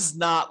this is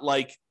not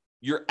like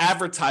you're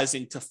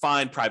advertising to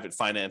find private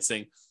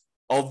financing,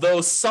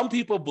 although some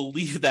people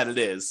believe that it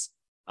is.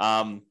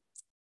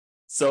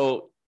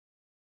 So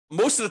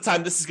most of the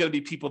time, this is going to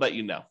be people that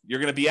you know. You're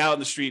going to be out in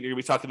the street, and you're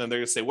going to be talking to them. They're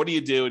going to say, what do you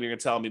do? And you're going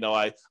to tell them,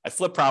 I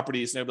flip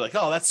properties. And they'll be like,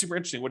 oh, that's super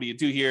interesting. What do you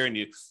do here? And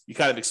you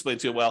kind of explain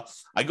to them, well,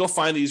 I go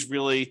find these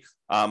really,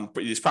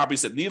 these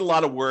properties that need a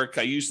lot of work.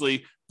 I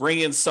usually bring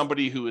in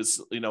somebody who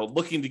is,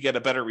 looking to get a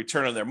better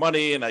return on their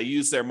money. And I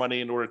use their money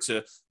in order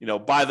to,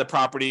 buy the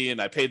property,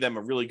 and I pay them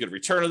a really good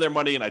return on their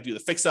money. And I do the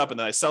fix up, and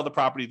then I sell the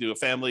property to a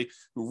family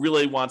who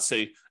really wants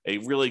a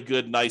really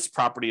good, nice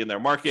property in their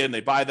market. And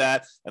they buy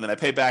that. And then I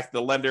pay back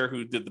the lender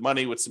who did the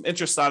money with some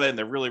interest on it. And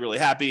they're really, really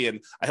happy.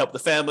 And I help the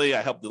family,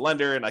 I help the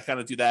lender, and I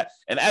kind of do that.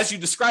 And as you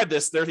describe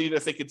this, they're either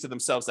thinking to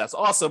themselves, that's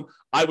awesome.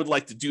 I would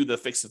like to do the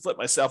fix and flip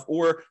myself.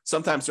 Or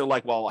sometimes they're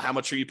like, well, how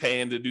much are you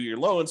paying to do your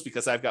loans?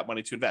 Because I've got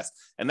money to invest.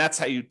 And that's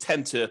how you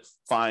tend to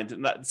find,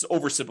 and that's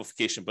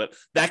oversimplification, but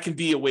that can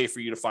be a way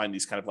for you to find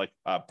these kind of like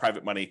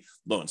private money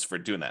loans for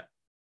doing that.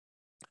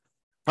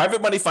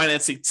 Private money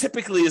financing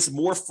typically is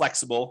more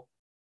flexible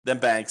than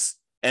banks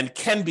and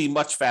can be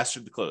much faster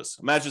to close.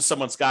 Imagine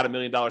someone's got $1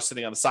 million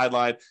sitting on the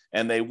sideline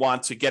and they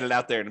want to get it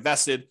out there and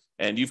invested,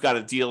 and you've got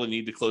a deal and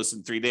you need to close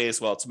in 3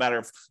 days. Well, it's a matter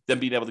of them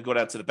being able to go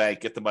down to the bank,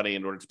 get the money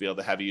in order to be able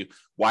to have you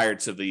wired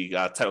to the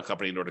title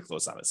company in order to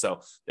close on it.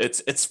 So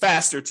it's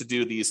faster to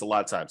do these a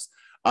lot of times.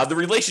 The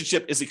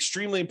relationship is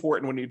extremely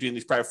important when you're doing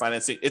these private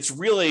financing. It's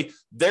really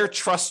their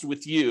trust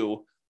with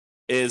you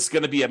is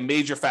going to be a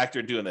major factor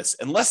in doing this.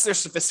 Unless they're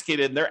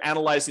sophisticated and they're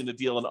analyzing the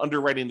deal and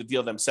underwriting the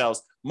deal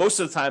themselves, most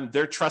of the time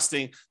they're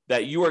trusting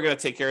that you are going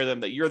to take care of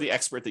them, that you're the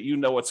expert, that you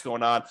know what's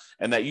going on,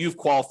 and that you've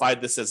qualified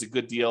this as a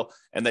good deal,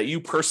 and that you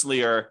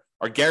personally are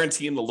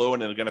guaranteeing the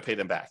loan and are going to pay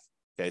them back.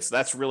 Okay, so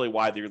that's really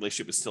why the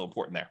relationship is still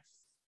important there.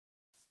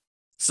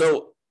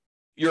 So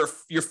your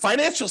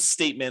financial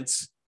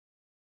statements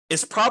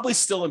is probably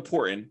still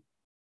important.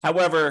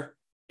 However,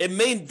 they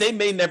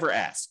may never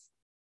ask.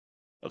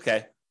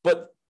 Okay,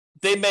 but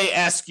they may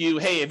ask you,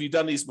 hey, have you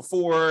done these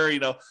before?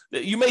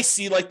 You may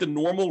see like the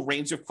normal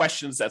range of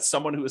questions that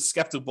someone who is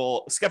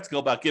skeptical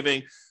about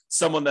giving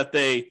someone that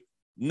they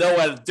know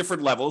at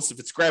different levels. If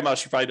it's grandma,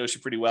 she probably knows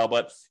you pretty well,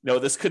 but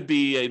this could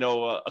be,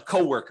 a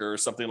coworker or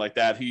something like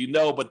that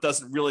who but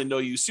doesn't really know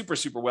you super,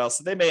 super well.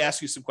 So they may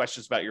ask you some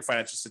questions about your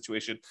financial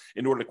situation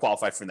in order to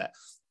qualify for that.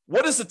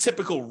 What is the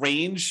typical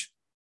range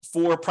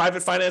for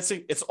private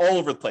financing? It's all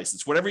over the place.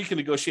 It's whatever you can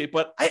negotiate.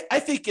 But I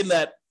think in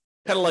that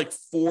kind of like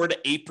 4 to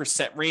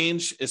 8%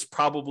 range is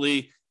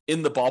probably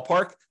in the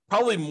ballpark,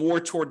 probably more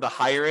toward the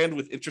higher end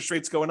with interest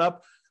rates going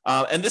up.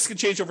 And this can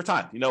change over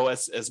time.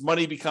 As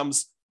money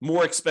becomes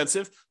more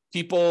expensive,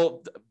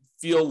 people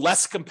feel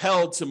less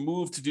compelled to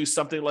move to do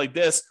something like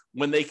this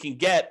when they can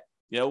get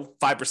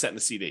 5% in the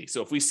CD.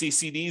 So if we see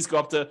CDs go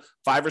up to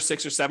 5 or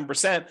 6 or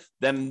 7%,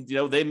 then,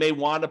 they may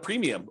want a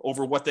premium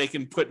over what they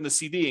can put in the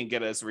CD and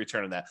get as a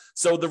return on that.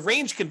 So the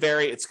range can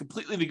vary. It's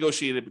completely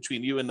negotiated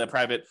between you and the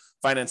private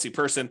financing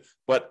person.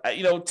 But,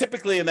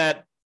 typically in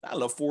that,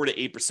 4 to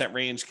 8%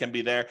 range can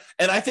be there.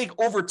 And I think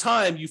over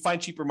time you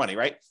find cheaper money,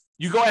 right?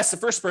 You go ask the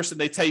first person,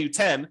 they tell you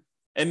 10,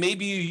 and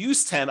maybe you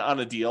use 10 on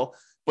a deal,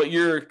 but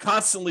you're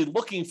constantly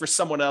looking for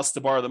someone else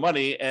to borrow the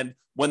money. And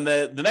when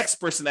the next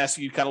person asks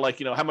you kind of like,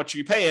 how much are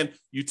you paying?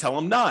 You tell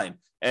them 9.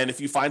 And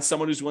if you find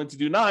someone who's willing to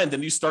do 9,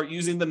 then you start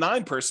using the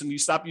 9 person, you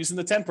stop using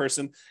the 10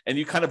 person, and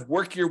you kind of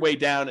work your way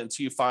down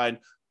until you find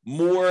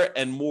more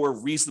and more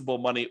reasonable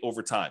money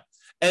over time.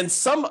 And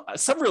some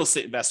real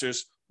estate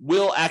investors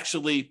will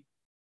actually,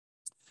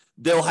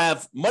 they'll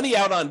have money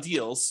out on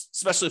deals,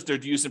 especially if they're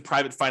using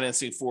private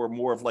financing for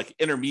more of like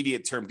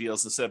intermediate term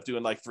deals instead of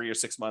doing like 3 or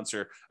 6 months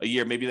or a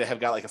year. Maybe they have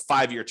got like a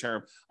 5-year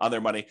term on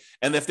their money.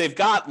 And if they've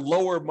got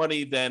lower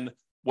money than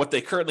what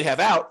they currently have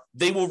out,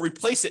 they will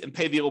replace it and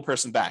pay the old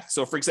person back.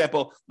 So for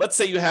example, let's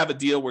say you have a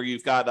deal where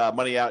you've got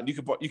money out and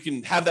you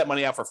can have that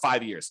money out for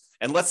 5 years.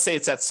 And let's say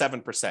it's at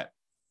 7%.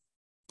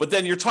 But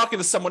then you're talking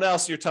to someone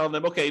else, and you're telling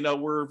them, okay,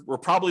 we're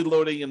probably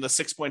loading in the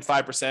 6.5%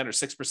 or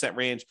 6%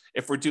 range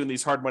if we're doing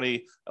these hard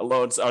money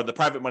loans, or the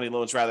private money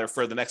loans rather,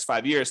 for the next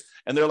 5 years.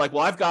 And they're like,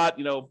 well, I've got,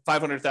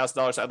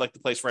 $500,000 I'd like to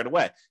place right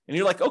away. And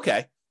you're like,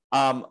 okay,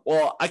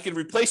 well, I can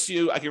replace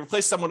you. I can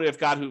replace someone who've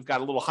got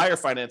a little higher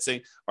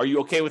financing. Are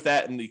you okay with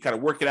that? And you kind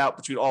of work it out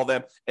between all of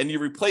them. And you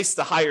replace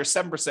the higher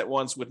 7%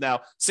 ones with now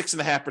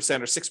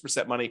 6.5% or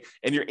 6% money.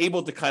 And you're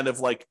able to kind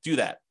of like do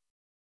that.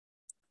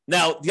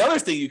 Now, the other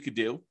thing you could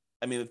do,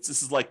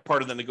 this is like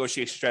part of the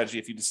negotiation strategy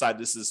if you decide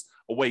this is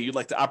a way you'd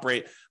like to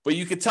operate, but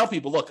you could tell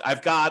people, look,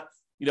 I've got,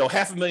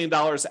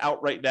 $500,000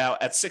 out right now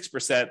at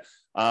 6%.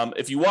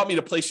 If you want me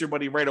to place your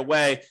money right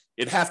away,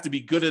 it'd have to be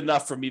good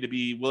enough for me to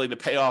be willing to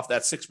pay off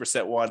that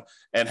 6% one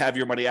and have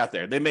your money out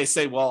there. They may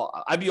say, well,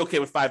 I'd be okay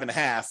with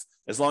 5.5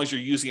 as long as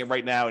you're using it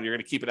right now and you're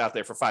going to keep it out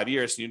there for 5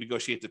 years. So you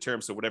negotiate the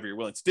terms of whatever you're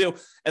willing to do.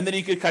 And then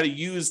you could kind of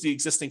use the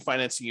existing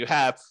financing you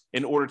have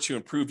in order to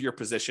improve your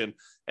position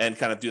and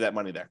kind of do that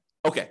money there.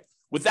 Okay.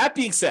 With that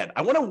being said,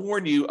 I want to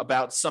warn you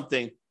about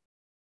something,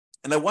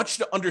 and I want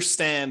you to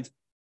understand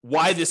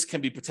why this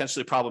can be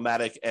potentially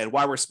problematic and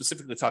why we're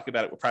specifically talking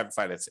about it with private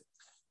financing.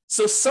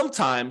 So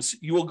sometimes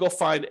you will go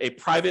find a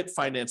private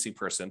financing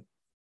person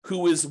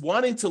who is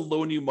wanting to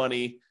loan you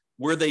money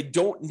where they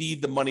don't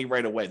need the money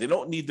right away. They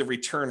don't need the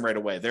return right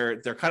away. They're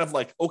kind of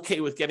like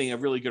okay with getting a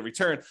really good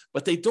return,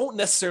 but they don't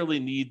necessarily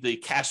need the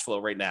cash flow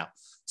right now.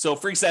 So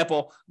for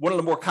example, one of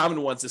the more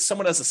common ones is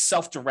someone has a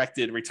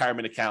self-directed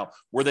retirement account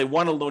where they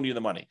want to loan you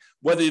the money.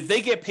 Whether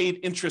they get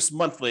paid interest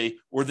monthly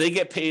or they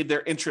get paid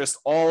their interest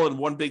all in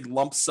one big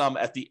lump sum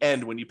at the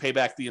end when you pay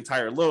back the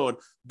entire loan,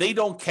 they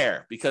don't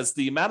care because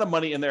the amount of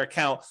money in their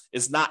account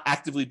is not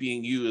actively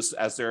being used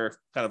as they're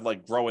kind of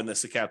like growing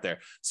this account there.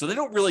 So they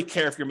don't really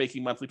care if you're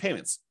making monthly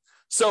payments.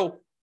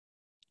 So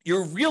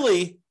you're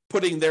really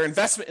putting their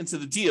investment into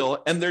the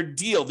deal, and their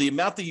deal, the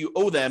amount that you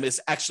owe them, is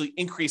actually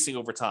increasing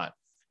over time.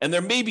 And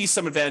there may be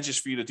some advantages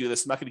for you to do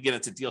this. I'm not going to get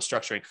into deal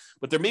structuring,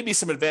 but there may be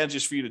some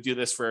advantages for you to do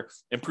this for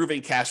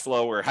improving cash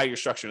flow or how you're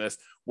structuring this,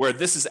 where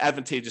this is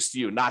advantageous to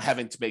you, not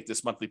having to make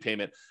this monthly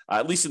payment,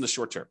 at least in the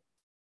short term.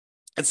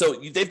 And so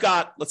they've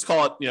got, let's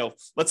call it,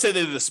 let's say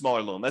they did a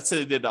smaller loan. Let's say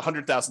they did a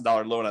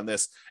 $100,000 loan on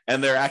this,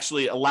 and they're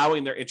actually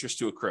allowing their interest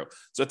to accrue.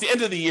 So at the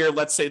end of the year,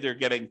 let's say they're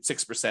getting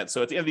 6%.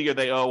 So at the end of the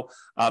year,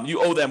 you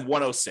owe them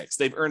 106.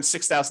 They've earned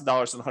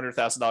 $6,000 and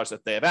 $100,000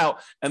 that they have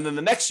out. And then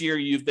the next year,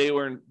 you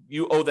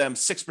owe them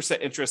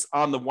 6% interest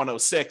on the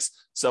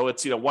 106. So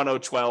it's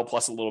 1012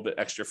 plus a little bit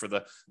extra for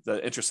the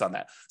interest on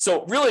that.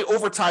 So really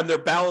over time, their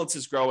balance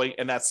is growing,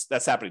 and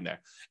that's happening there.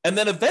 And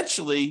then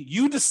eventually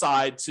you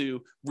decide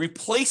to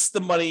replace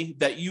the money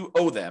that you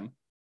owe them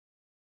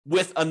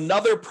with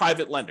another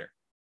private lender.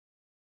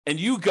 And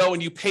you go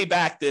and you pay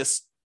back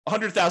this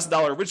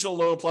 $100,000 original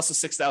loan plus the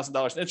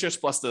 $6,000 in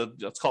interest plus the,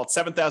 let's call it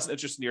 $7,000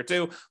 interest in year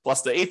 2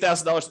 plus the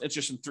 $8,000 in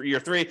interest in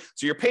year 3.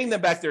 So you're paying them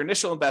back their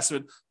initial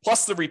investment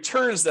plus the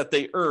returns that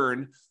they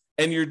earn.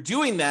 And you're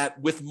doing that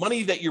with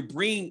money that you're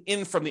bringing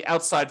in from the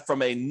outside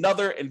from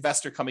another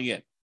investor coming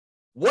in.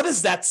 What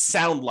does that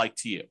sound like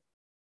to you?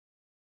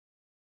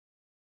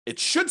 It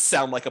should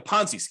sound like a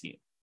Ponzi scheme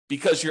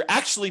because you're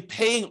actually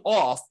paying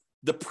off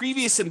the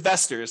previous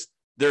investors,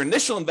 their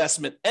initial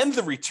investment, and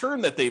the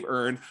return that they've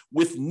earned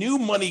with new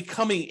money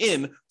coming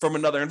in from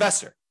another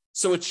investor.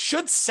 So it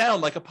should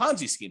sound like a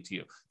Ponzi scheme to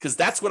you because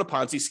that's what a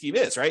Ponzi scheme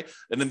is, right?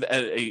 And then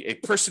a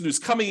person who's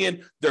coming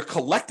in, they're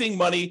collecting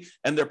money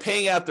and they're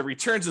paying out the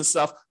returns and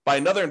stuff by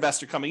another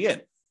investor coming in.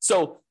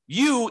 So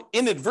you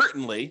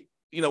inadvertently,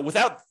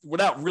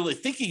 without really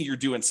thinking you're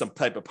doing some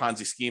type of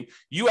Ponzi scheme,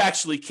 you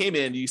actually came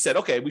in, you said,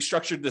 okay, we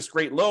structured this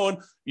great loan.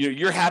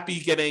 You're happy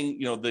getting,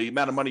 the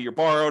amount of money you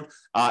borrowed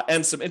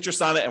and some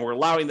interest on it. And we're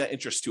allowing that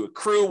interest to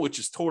accrue, which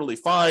is totally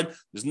fine.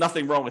 There's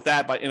nothing wrong with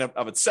that in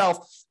of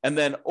itself. And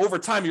then over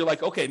time, you're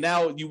like, okay,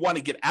 now you want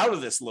to get out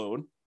of this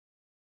loan.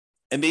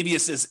 And maybe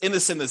it's as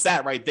innocent as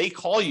that, right? They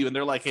call you and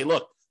they're like, hey,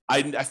 look,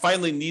 I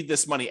finally need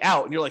this money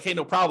out. And you're like, hey,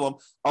 no problem.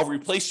 I'll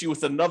replace you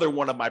with another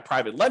one of my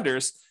private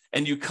lenders.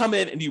 And you come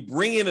in and you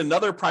bring in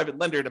another private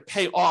lender to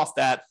pay off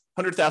that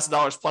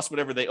 $100,000 plus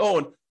whatever they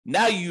own.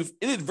 Now you've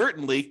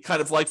inadvertently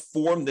kind of like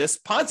formed this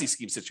Ponzi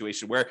scheme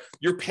situation where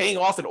you're paying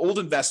off an old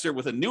investor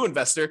with a new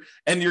investor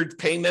and you're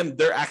paying them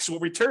their actual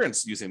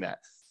returns using that.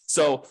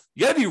 So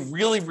you got to be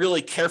really,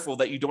 really careful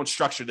that you don't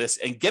structure this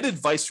and get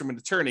advice from an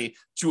attorney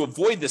to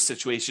avoid this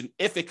situation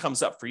if it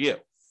comes up for you.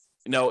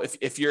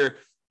 If you're,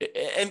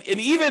 and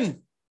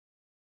even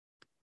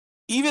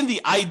even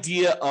the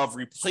idea of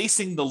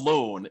replacing the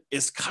loan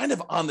is kind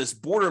of on this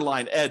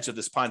borderline edge of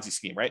this Ponzi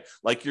scheme, right?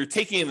 Like you're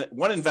taking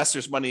one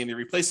investor's money and you're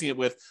replacing it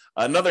with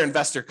another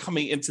investor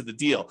coming into the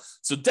deal.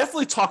 So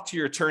definitely talk to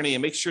your attorney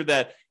and make sure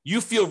that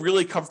you feel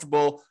really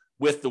comfortable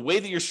with the way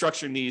that you're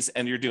structuring these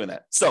and you're doing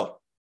that. So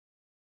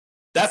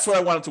that's what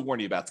I wanted to warn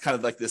you about. It's kind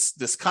of like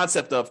this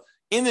concept of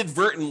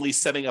inadvertently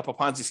setting up a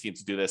Ponzi scheme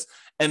to do this.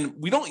 And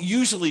we don't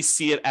usually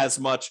see it as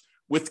much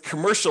with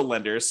commercial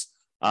lenders.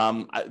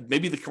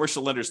 Maybe the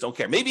commercial lenders don't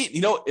care. Maybe,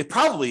 it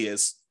probably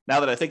is,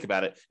 now that I think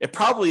about it, it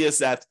probably is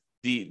that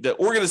the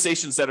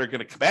organizations that are going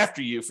to come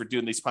after you for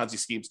doing these Ponzi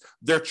schemes,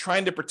 they're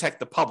trying to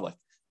protect the public,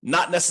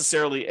 not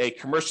necessarily a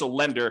commercial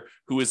lender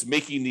who is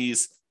making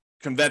these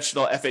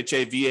conventional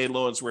FHA, VA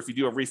loans where if you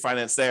do a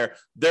refinance there,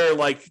 they're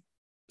like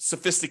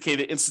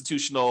sophisticated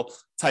institutional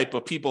type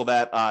of people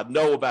that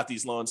know about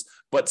these loans.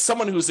 But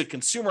someone who's a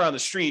consumer on the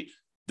street,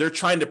 they're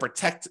trying to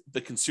protect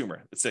the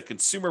consumer. It's a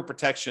consumer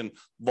protection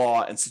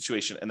law and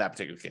situation in that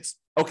particular case.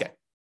 Okay.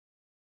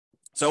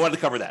 So I wanted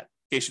to cover that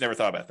in case you never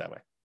thought about it that way.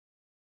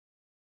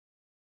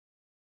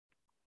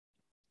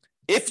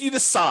 If you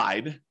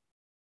decide,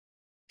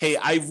 hey,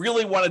 I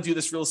really want to do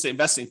this real estate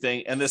investing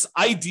thing, and this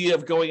idea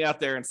of going out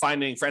there and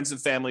finding friends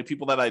and family,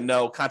 people that I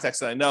know, contacts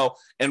that I know,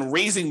 and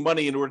raising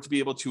money in order to be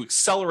able to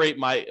accelerate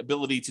my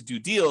ability to do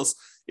deals,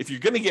 if you're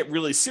going to get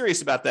really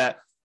serious about that,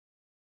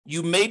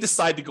 you may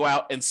decide to go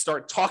out and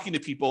start talking to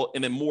people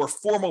in a more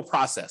formal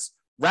process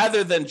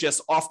rather than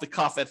just off the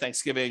cuff at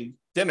Thanksgiving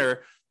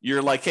dinner.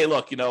 You're like, hey,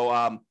 look,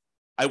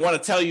 I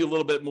want to tell you a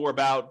little bit more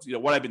about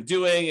what I've been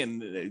doing,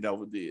 and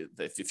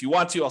if you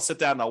want to, I'll sit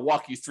down and I'll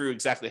walk you through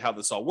exactly how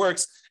this all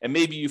works. And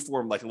maybe you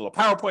form like a little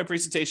PowerPoint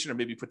presentation, or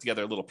maybe you put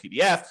together a little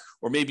PDF,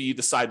 or maybe you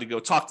decide to go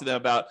talk to them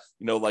about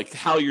like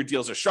how your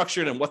deals are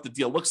structured and what the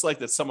deal looks like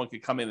that someone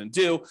could come in and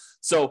do.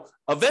 So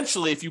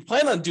eventually, if you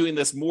plan on doing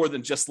this more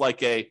than just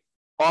like a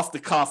off the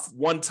cuff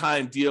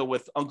one-time deal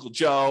with Uncle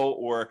Joe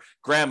or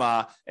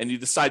Grandma, and you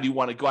decide you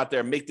want to go out there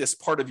and make this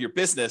part of your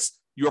business,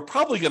 you're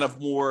probably going to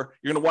you're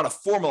going to want to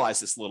formalize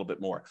this a little bit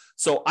more.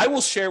 So I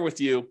will share with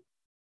you,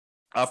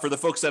 for the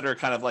folks that are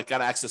kind of like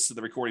got access to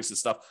the recordings and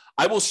stuff,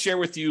 I will share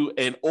with you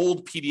an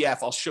old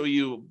PDF.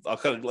 I'll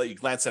kind of let you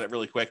glance at it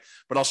really quick,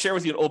 but I'll share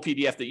with you an old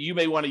PDF that you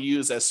may want to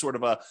use as sort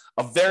of a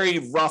very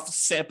rough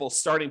sample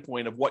starting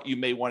point of what you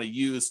may want to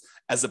use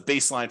as a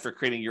baseline for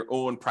creating your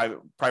own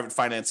private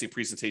financing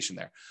presentation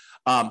there.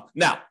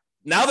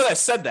 Now that I've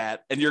said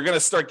that, and you're going to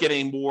start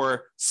getting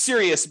more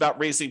serious about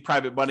raising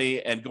private money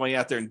and going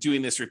out there and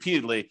doing this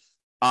repeatedly,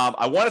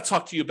 I want to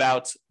talk to you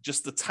about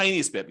just the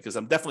tiniest bit, because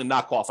I'm definitely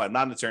not qualified. I'm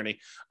not an attorney,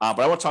 but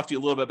I want to talk to you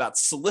a little bit about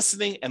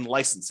soliciting and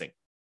licensing.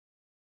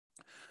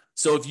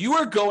 So if you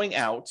are going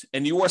out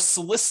and you are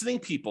soliciting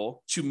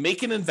people to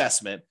make an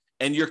investment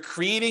and you're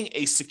creating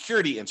a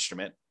security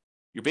instrument,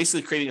 you're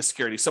basically creating a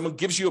security. Someone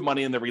gives you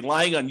money and they're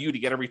relying on you to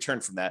get a return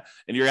from that.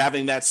 And you're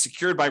having that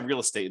secured by real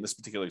estate in this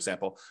particular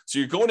example. So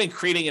you're going and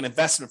creating an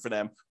investment for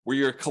them where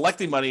you're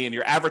collecting money and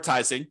you're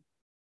advertising.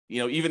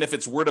 Even if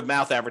it's word of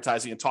mouth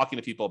advertising and talking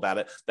to people about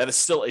it, that is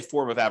still a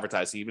form of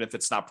advertising, even if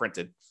it's not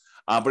printed.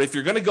 But if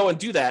you're going to go and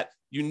do that,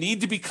 you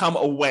need to become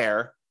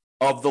aware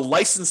of the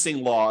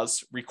licensing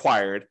laws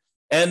required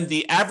and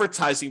the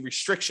advertising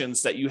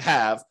restrictions that you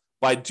have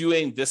by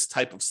doing this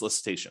type of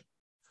solicitation.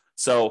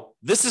 So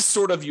this is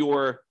sort of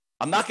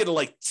I'm not going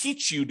to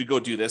teach you to go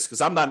do this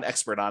because I'm not an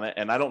expert on it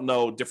and I don't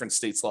know different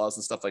states' laws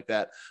and stuff like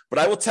that. But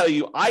I will tell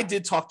you, I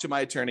did talk to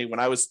my attorney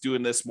when I was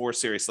doing this more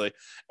seriously.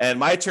 And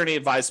my attorney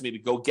advised me to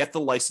go get the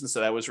license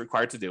that I was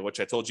required to do, which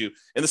I told you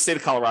in the state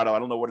of Colorado. I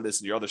don't know what it is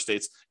in your other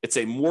states. It's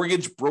a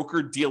mortgage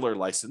broker dealer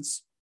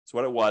license. That's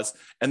what it was.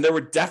 And there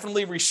were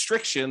definitely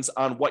restrictions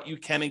on what you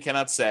can and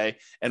cannot say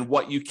and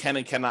what you can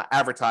and cannot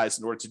advertise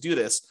in order to do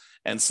this.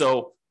 And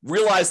so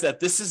realize that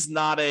this is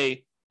not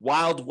a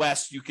Wild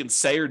West. You can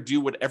say or do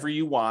whatever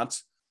you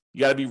want.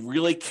 You got to be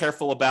really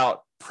careful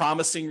about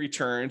promising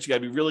returns. You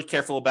got to be really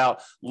careful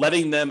about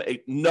letting them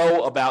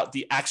know about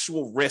the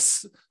actual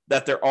risks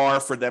that there are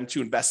for them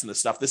to invest in this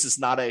stuff. This is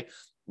not a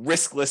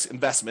riskless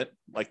investment,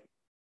 like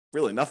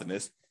really nothing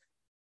is,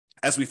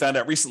 as we found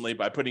out recently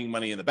by putting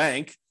money in the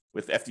bank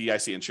with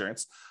FDIC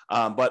insurance.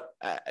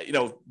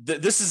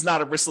 This is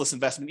not a riskless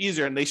investment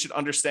either, and they should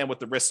understand what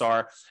the risks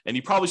are. And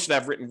you probably should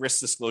have written risk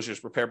disclosures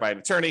prepared by an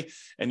attorney,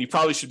 and you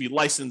probably should be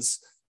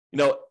licensed.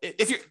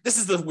 This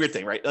is the weird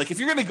thing, right? Like if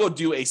you're going to go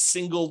do a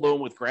single loan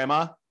with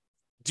Grandma,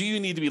 do you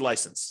need to be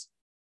licensed?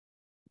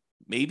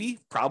 Maybe,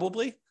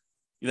 probably.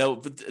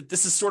 But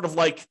this is sort of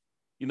like,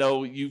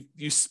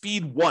 you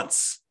speed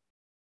once.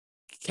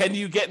 Can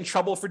you get in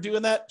trouble for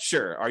doing that?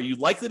 Sure. Are you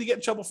likely to get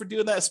in trouble for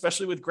doing that,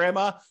 especially with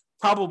Grandma?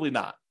 Probably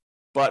not.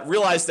 But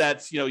realize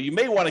that you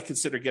may want to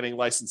consider getting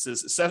license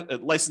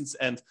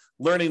and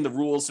learning the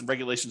rules and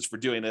regulations for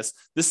doing this.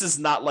 This is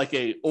not like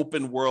a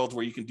open world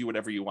where you can do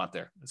whatever you want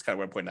there. That's kind of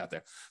what I'm pointing out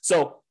there.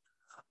 So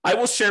I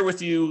will share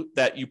with you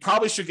that you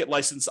probably should get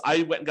licensed.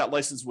 I went and got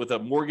licensed with a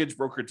mortgage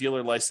broker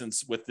dealer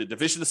license with the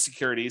Division of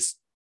Securities.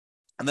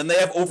 And then they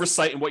have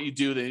oversight in what you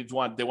do. They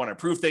want to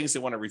approve things. They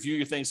want to review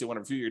your things. They want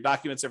to review your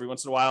documents every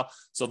once in a while.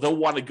 So they'll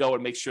want to go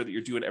and make sure that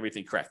you're doing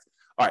everything correct.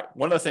 All right.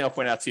 One other thing I'll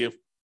point out to you.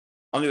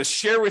 I'm going to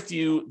share with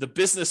you the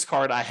business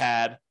card I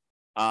had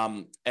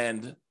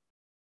and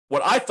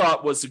what I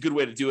thought was a good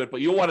way to do it,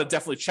 but you'll want to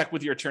definitely check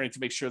with your attorney to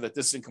make sure that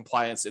this is in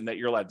compliance and that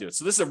you're allowed to do it.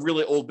 So this is a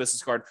really old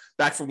business card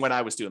back from when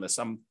I was doing this.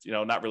 I'm,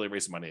 not really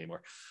raising money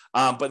anymore.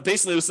 But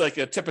basically it was like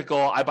a typical,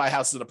 I buy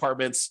houses and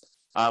apartments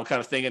kind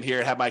of thing in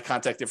here. Have my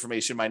contact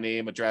information, my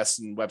name, address,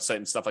 and website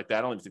and stuff like that.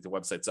 I don't even think the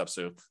website's up,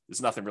 so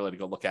there's nothing really to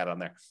go look at on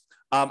there.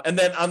 And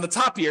then on the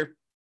top here,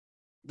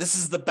 this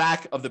is the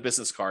back of the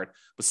business card.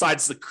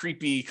 Besides the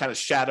creepy kind of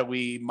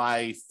shadowy,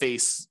 my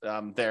face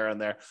there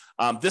and there.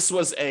 This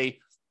was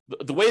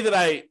the way that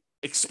I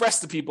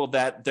expressed to people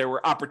that there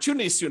were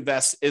opportunities to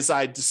invest is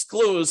I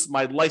disclosed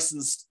my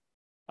licensed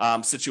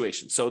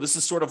situation. So this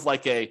is sort of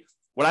like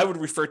what I would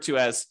refer to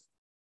as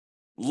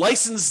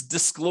licensed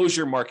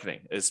disclosure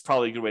marketing is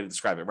probably a good way to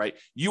describe it, right?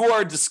 You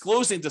are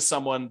disclosing to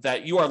someone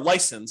that you are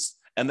licensed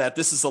and that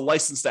this is a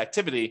licensed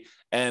activity.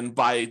 And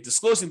by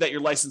disclosing that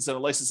you're licensed in a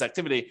licensed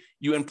activity,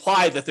 you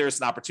imply that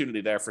there's an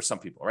opportunity there for some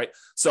people, right?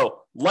 So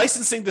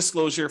licensing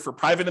disclosure for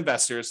private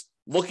investors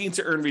looking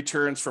to earn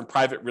returns from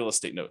private real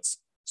estate notes.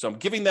 So I'm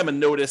giving them a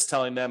notice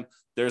telling them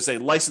there's a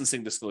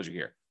licensing disclosure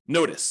here.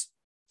 Notice.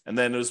 And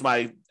then there's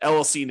my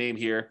LLC name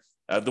here.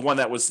 The one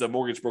that was the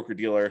mortgage broker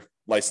dealer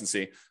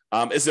licensee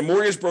is a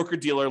mortgage broker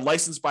dealer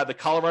licensed by the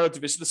Colorado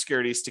Division of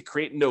Securities to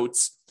create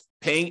notes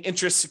paying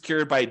interest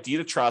secured by a deed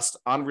of trust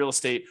on real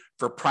estate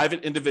for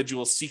private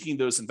individuals seeking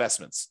those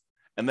investments.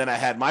 And then I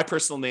had my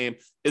personal name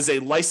is a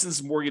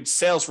licensed mortgage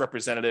sales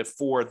representative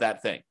for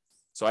that thing.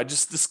 So I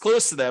just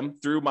disclosed to them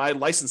through my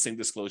licensing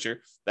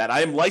disclosure that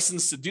I am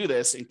licensed to do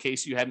this in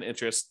case you had an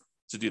interest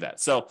to do that.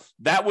 So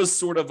that was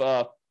sort of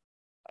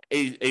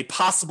a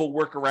possible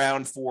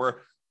workaround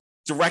for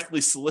directly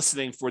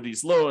soliciting for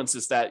these loans,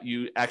 is that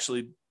you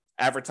actually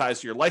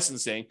advertise your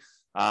licensing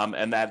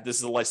and that this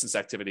is a licensed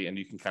activity and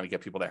you can kind of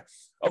get people there.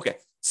 Okay,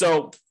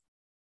 so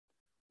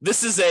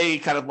this is a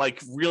kind of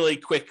like really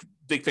quick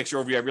big picture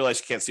overview. I realize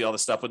you can't see all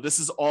this stuff, but this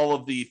is all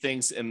of the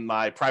things in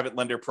my private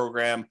lender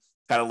program,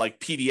 kind of like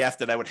PDF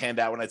that I would hand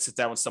out when I'd sit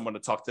down with someone to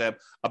talk to them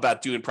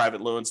about doing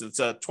private loans. It's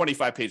a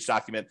 25-page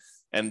document,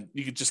 and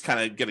you could just kind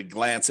of get a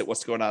glance at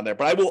what's going on there.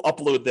 But I will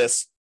upload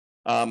this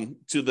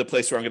to the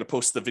place where I'm going to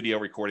post the video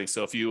recording.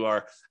 So if you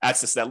are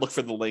accessing that, look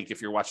for the link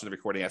if you're watching the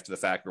recording after the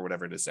fact or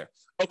whatever it is there.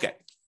 Okay,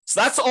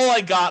 so that's all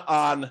I got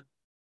on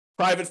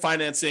private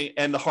financing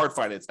and the hard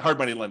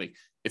money lending.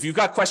 If you've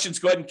got questions,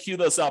 go ahead and queue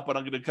those up, but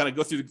I'm going to kind of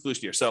go through the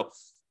conclusion here. So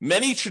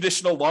many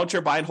traditional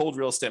long-term buy and hold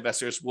real estate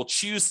investors will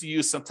choose to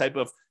use some type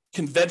of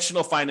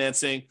conventional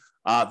financing,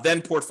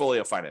 then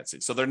portfolio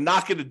financing. So they're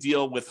not going to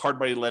deal with hard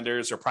money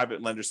lenders or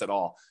private lenders at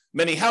all.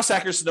 Many house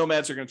hackers and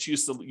nomads are going to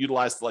choose to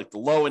utilize the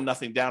low and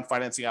nothing down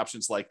financing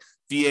options like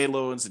VA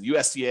loans and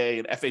USDA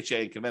and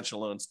FHA and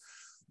conventional loans.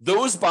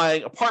 Those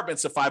buying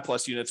apartments of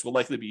 5+ units will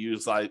likely be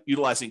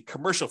utilizing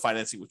commercial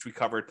financing, which we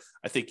covered,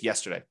 I think,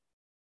 yesterday.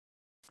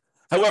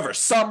 However,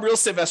 some real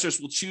estate investors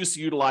will choose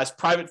to utilize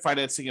private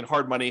financing and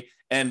hard money.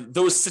 And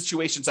those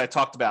situations I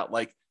talked about,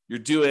 like you're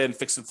doing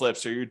fix and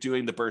flips, or you're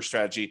doing the BRRRR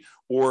strategy,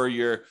 or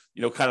you're,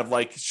 kind of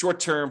like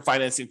short-term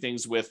financing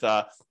things with,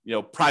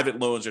 private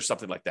loans or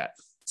something like that.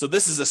 So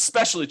this is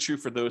especially true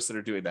for those that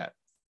are doing that.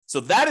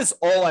 So that is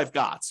all I've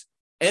got.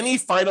 Any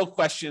final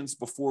questions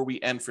before we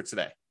end for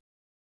today?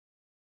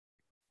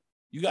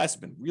 You guys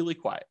have been really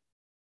quiet.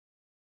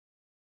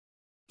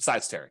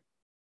 Besides Terry.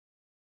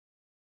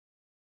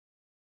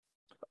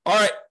 All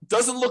right.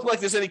 Doesn't look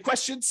like there's any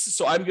questions,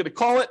 so I'm going to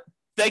call it.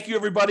 Thank you,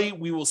 everybody.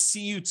 We will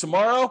see you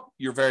tomorrow.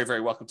 You're very, very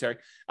welcome, Terry.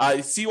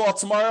 See you all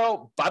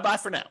tomorrow. Bye-bye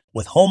for now.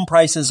 With home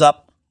prices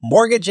up,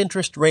 mortgage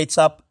interest rates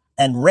up,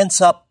 and rents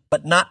up,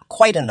 but not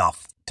quite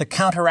enough to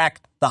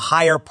counteract the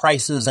higher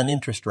prices and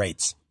interest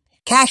rates,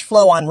 cash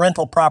flow on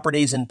rental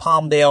properties in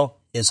Palmdale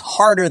is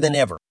harder than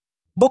ever.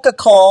 Book a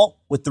call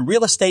with the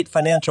Real Estate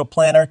Financial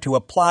Planner to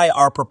apply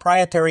our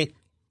proprietary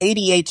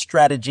 88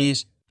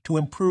 strategies to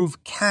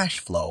improve cash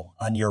flow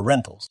on your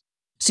rentals.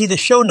 See the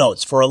show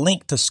notes for a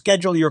link to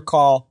schedule your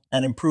call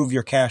and improve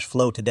your cash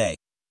flow today.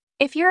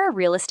 If you're a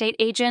real estate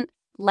agent,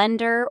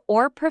 lender,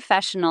 or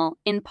professional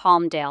in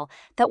Palmdale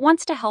that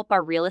wants to help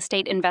our real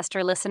estate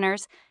investor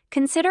listeners,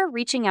 consider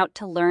reaching out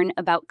to learn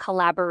about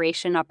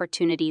collaboration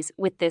opportunities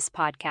with this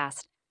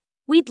podcast.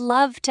 We'd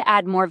love to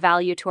add more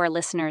value to our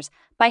listeners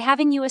by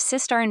having you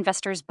assist our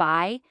investors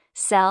buy,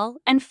 sell,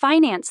 and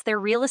finance their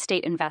real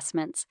estate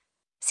investments.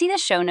 See the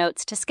show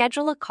notes to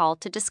schedule a call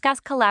to discuss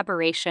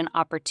collaboration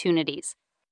opportunities.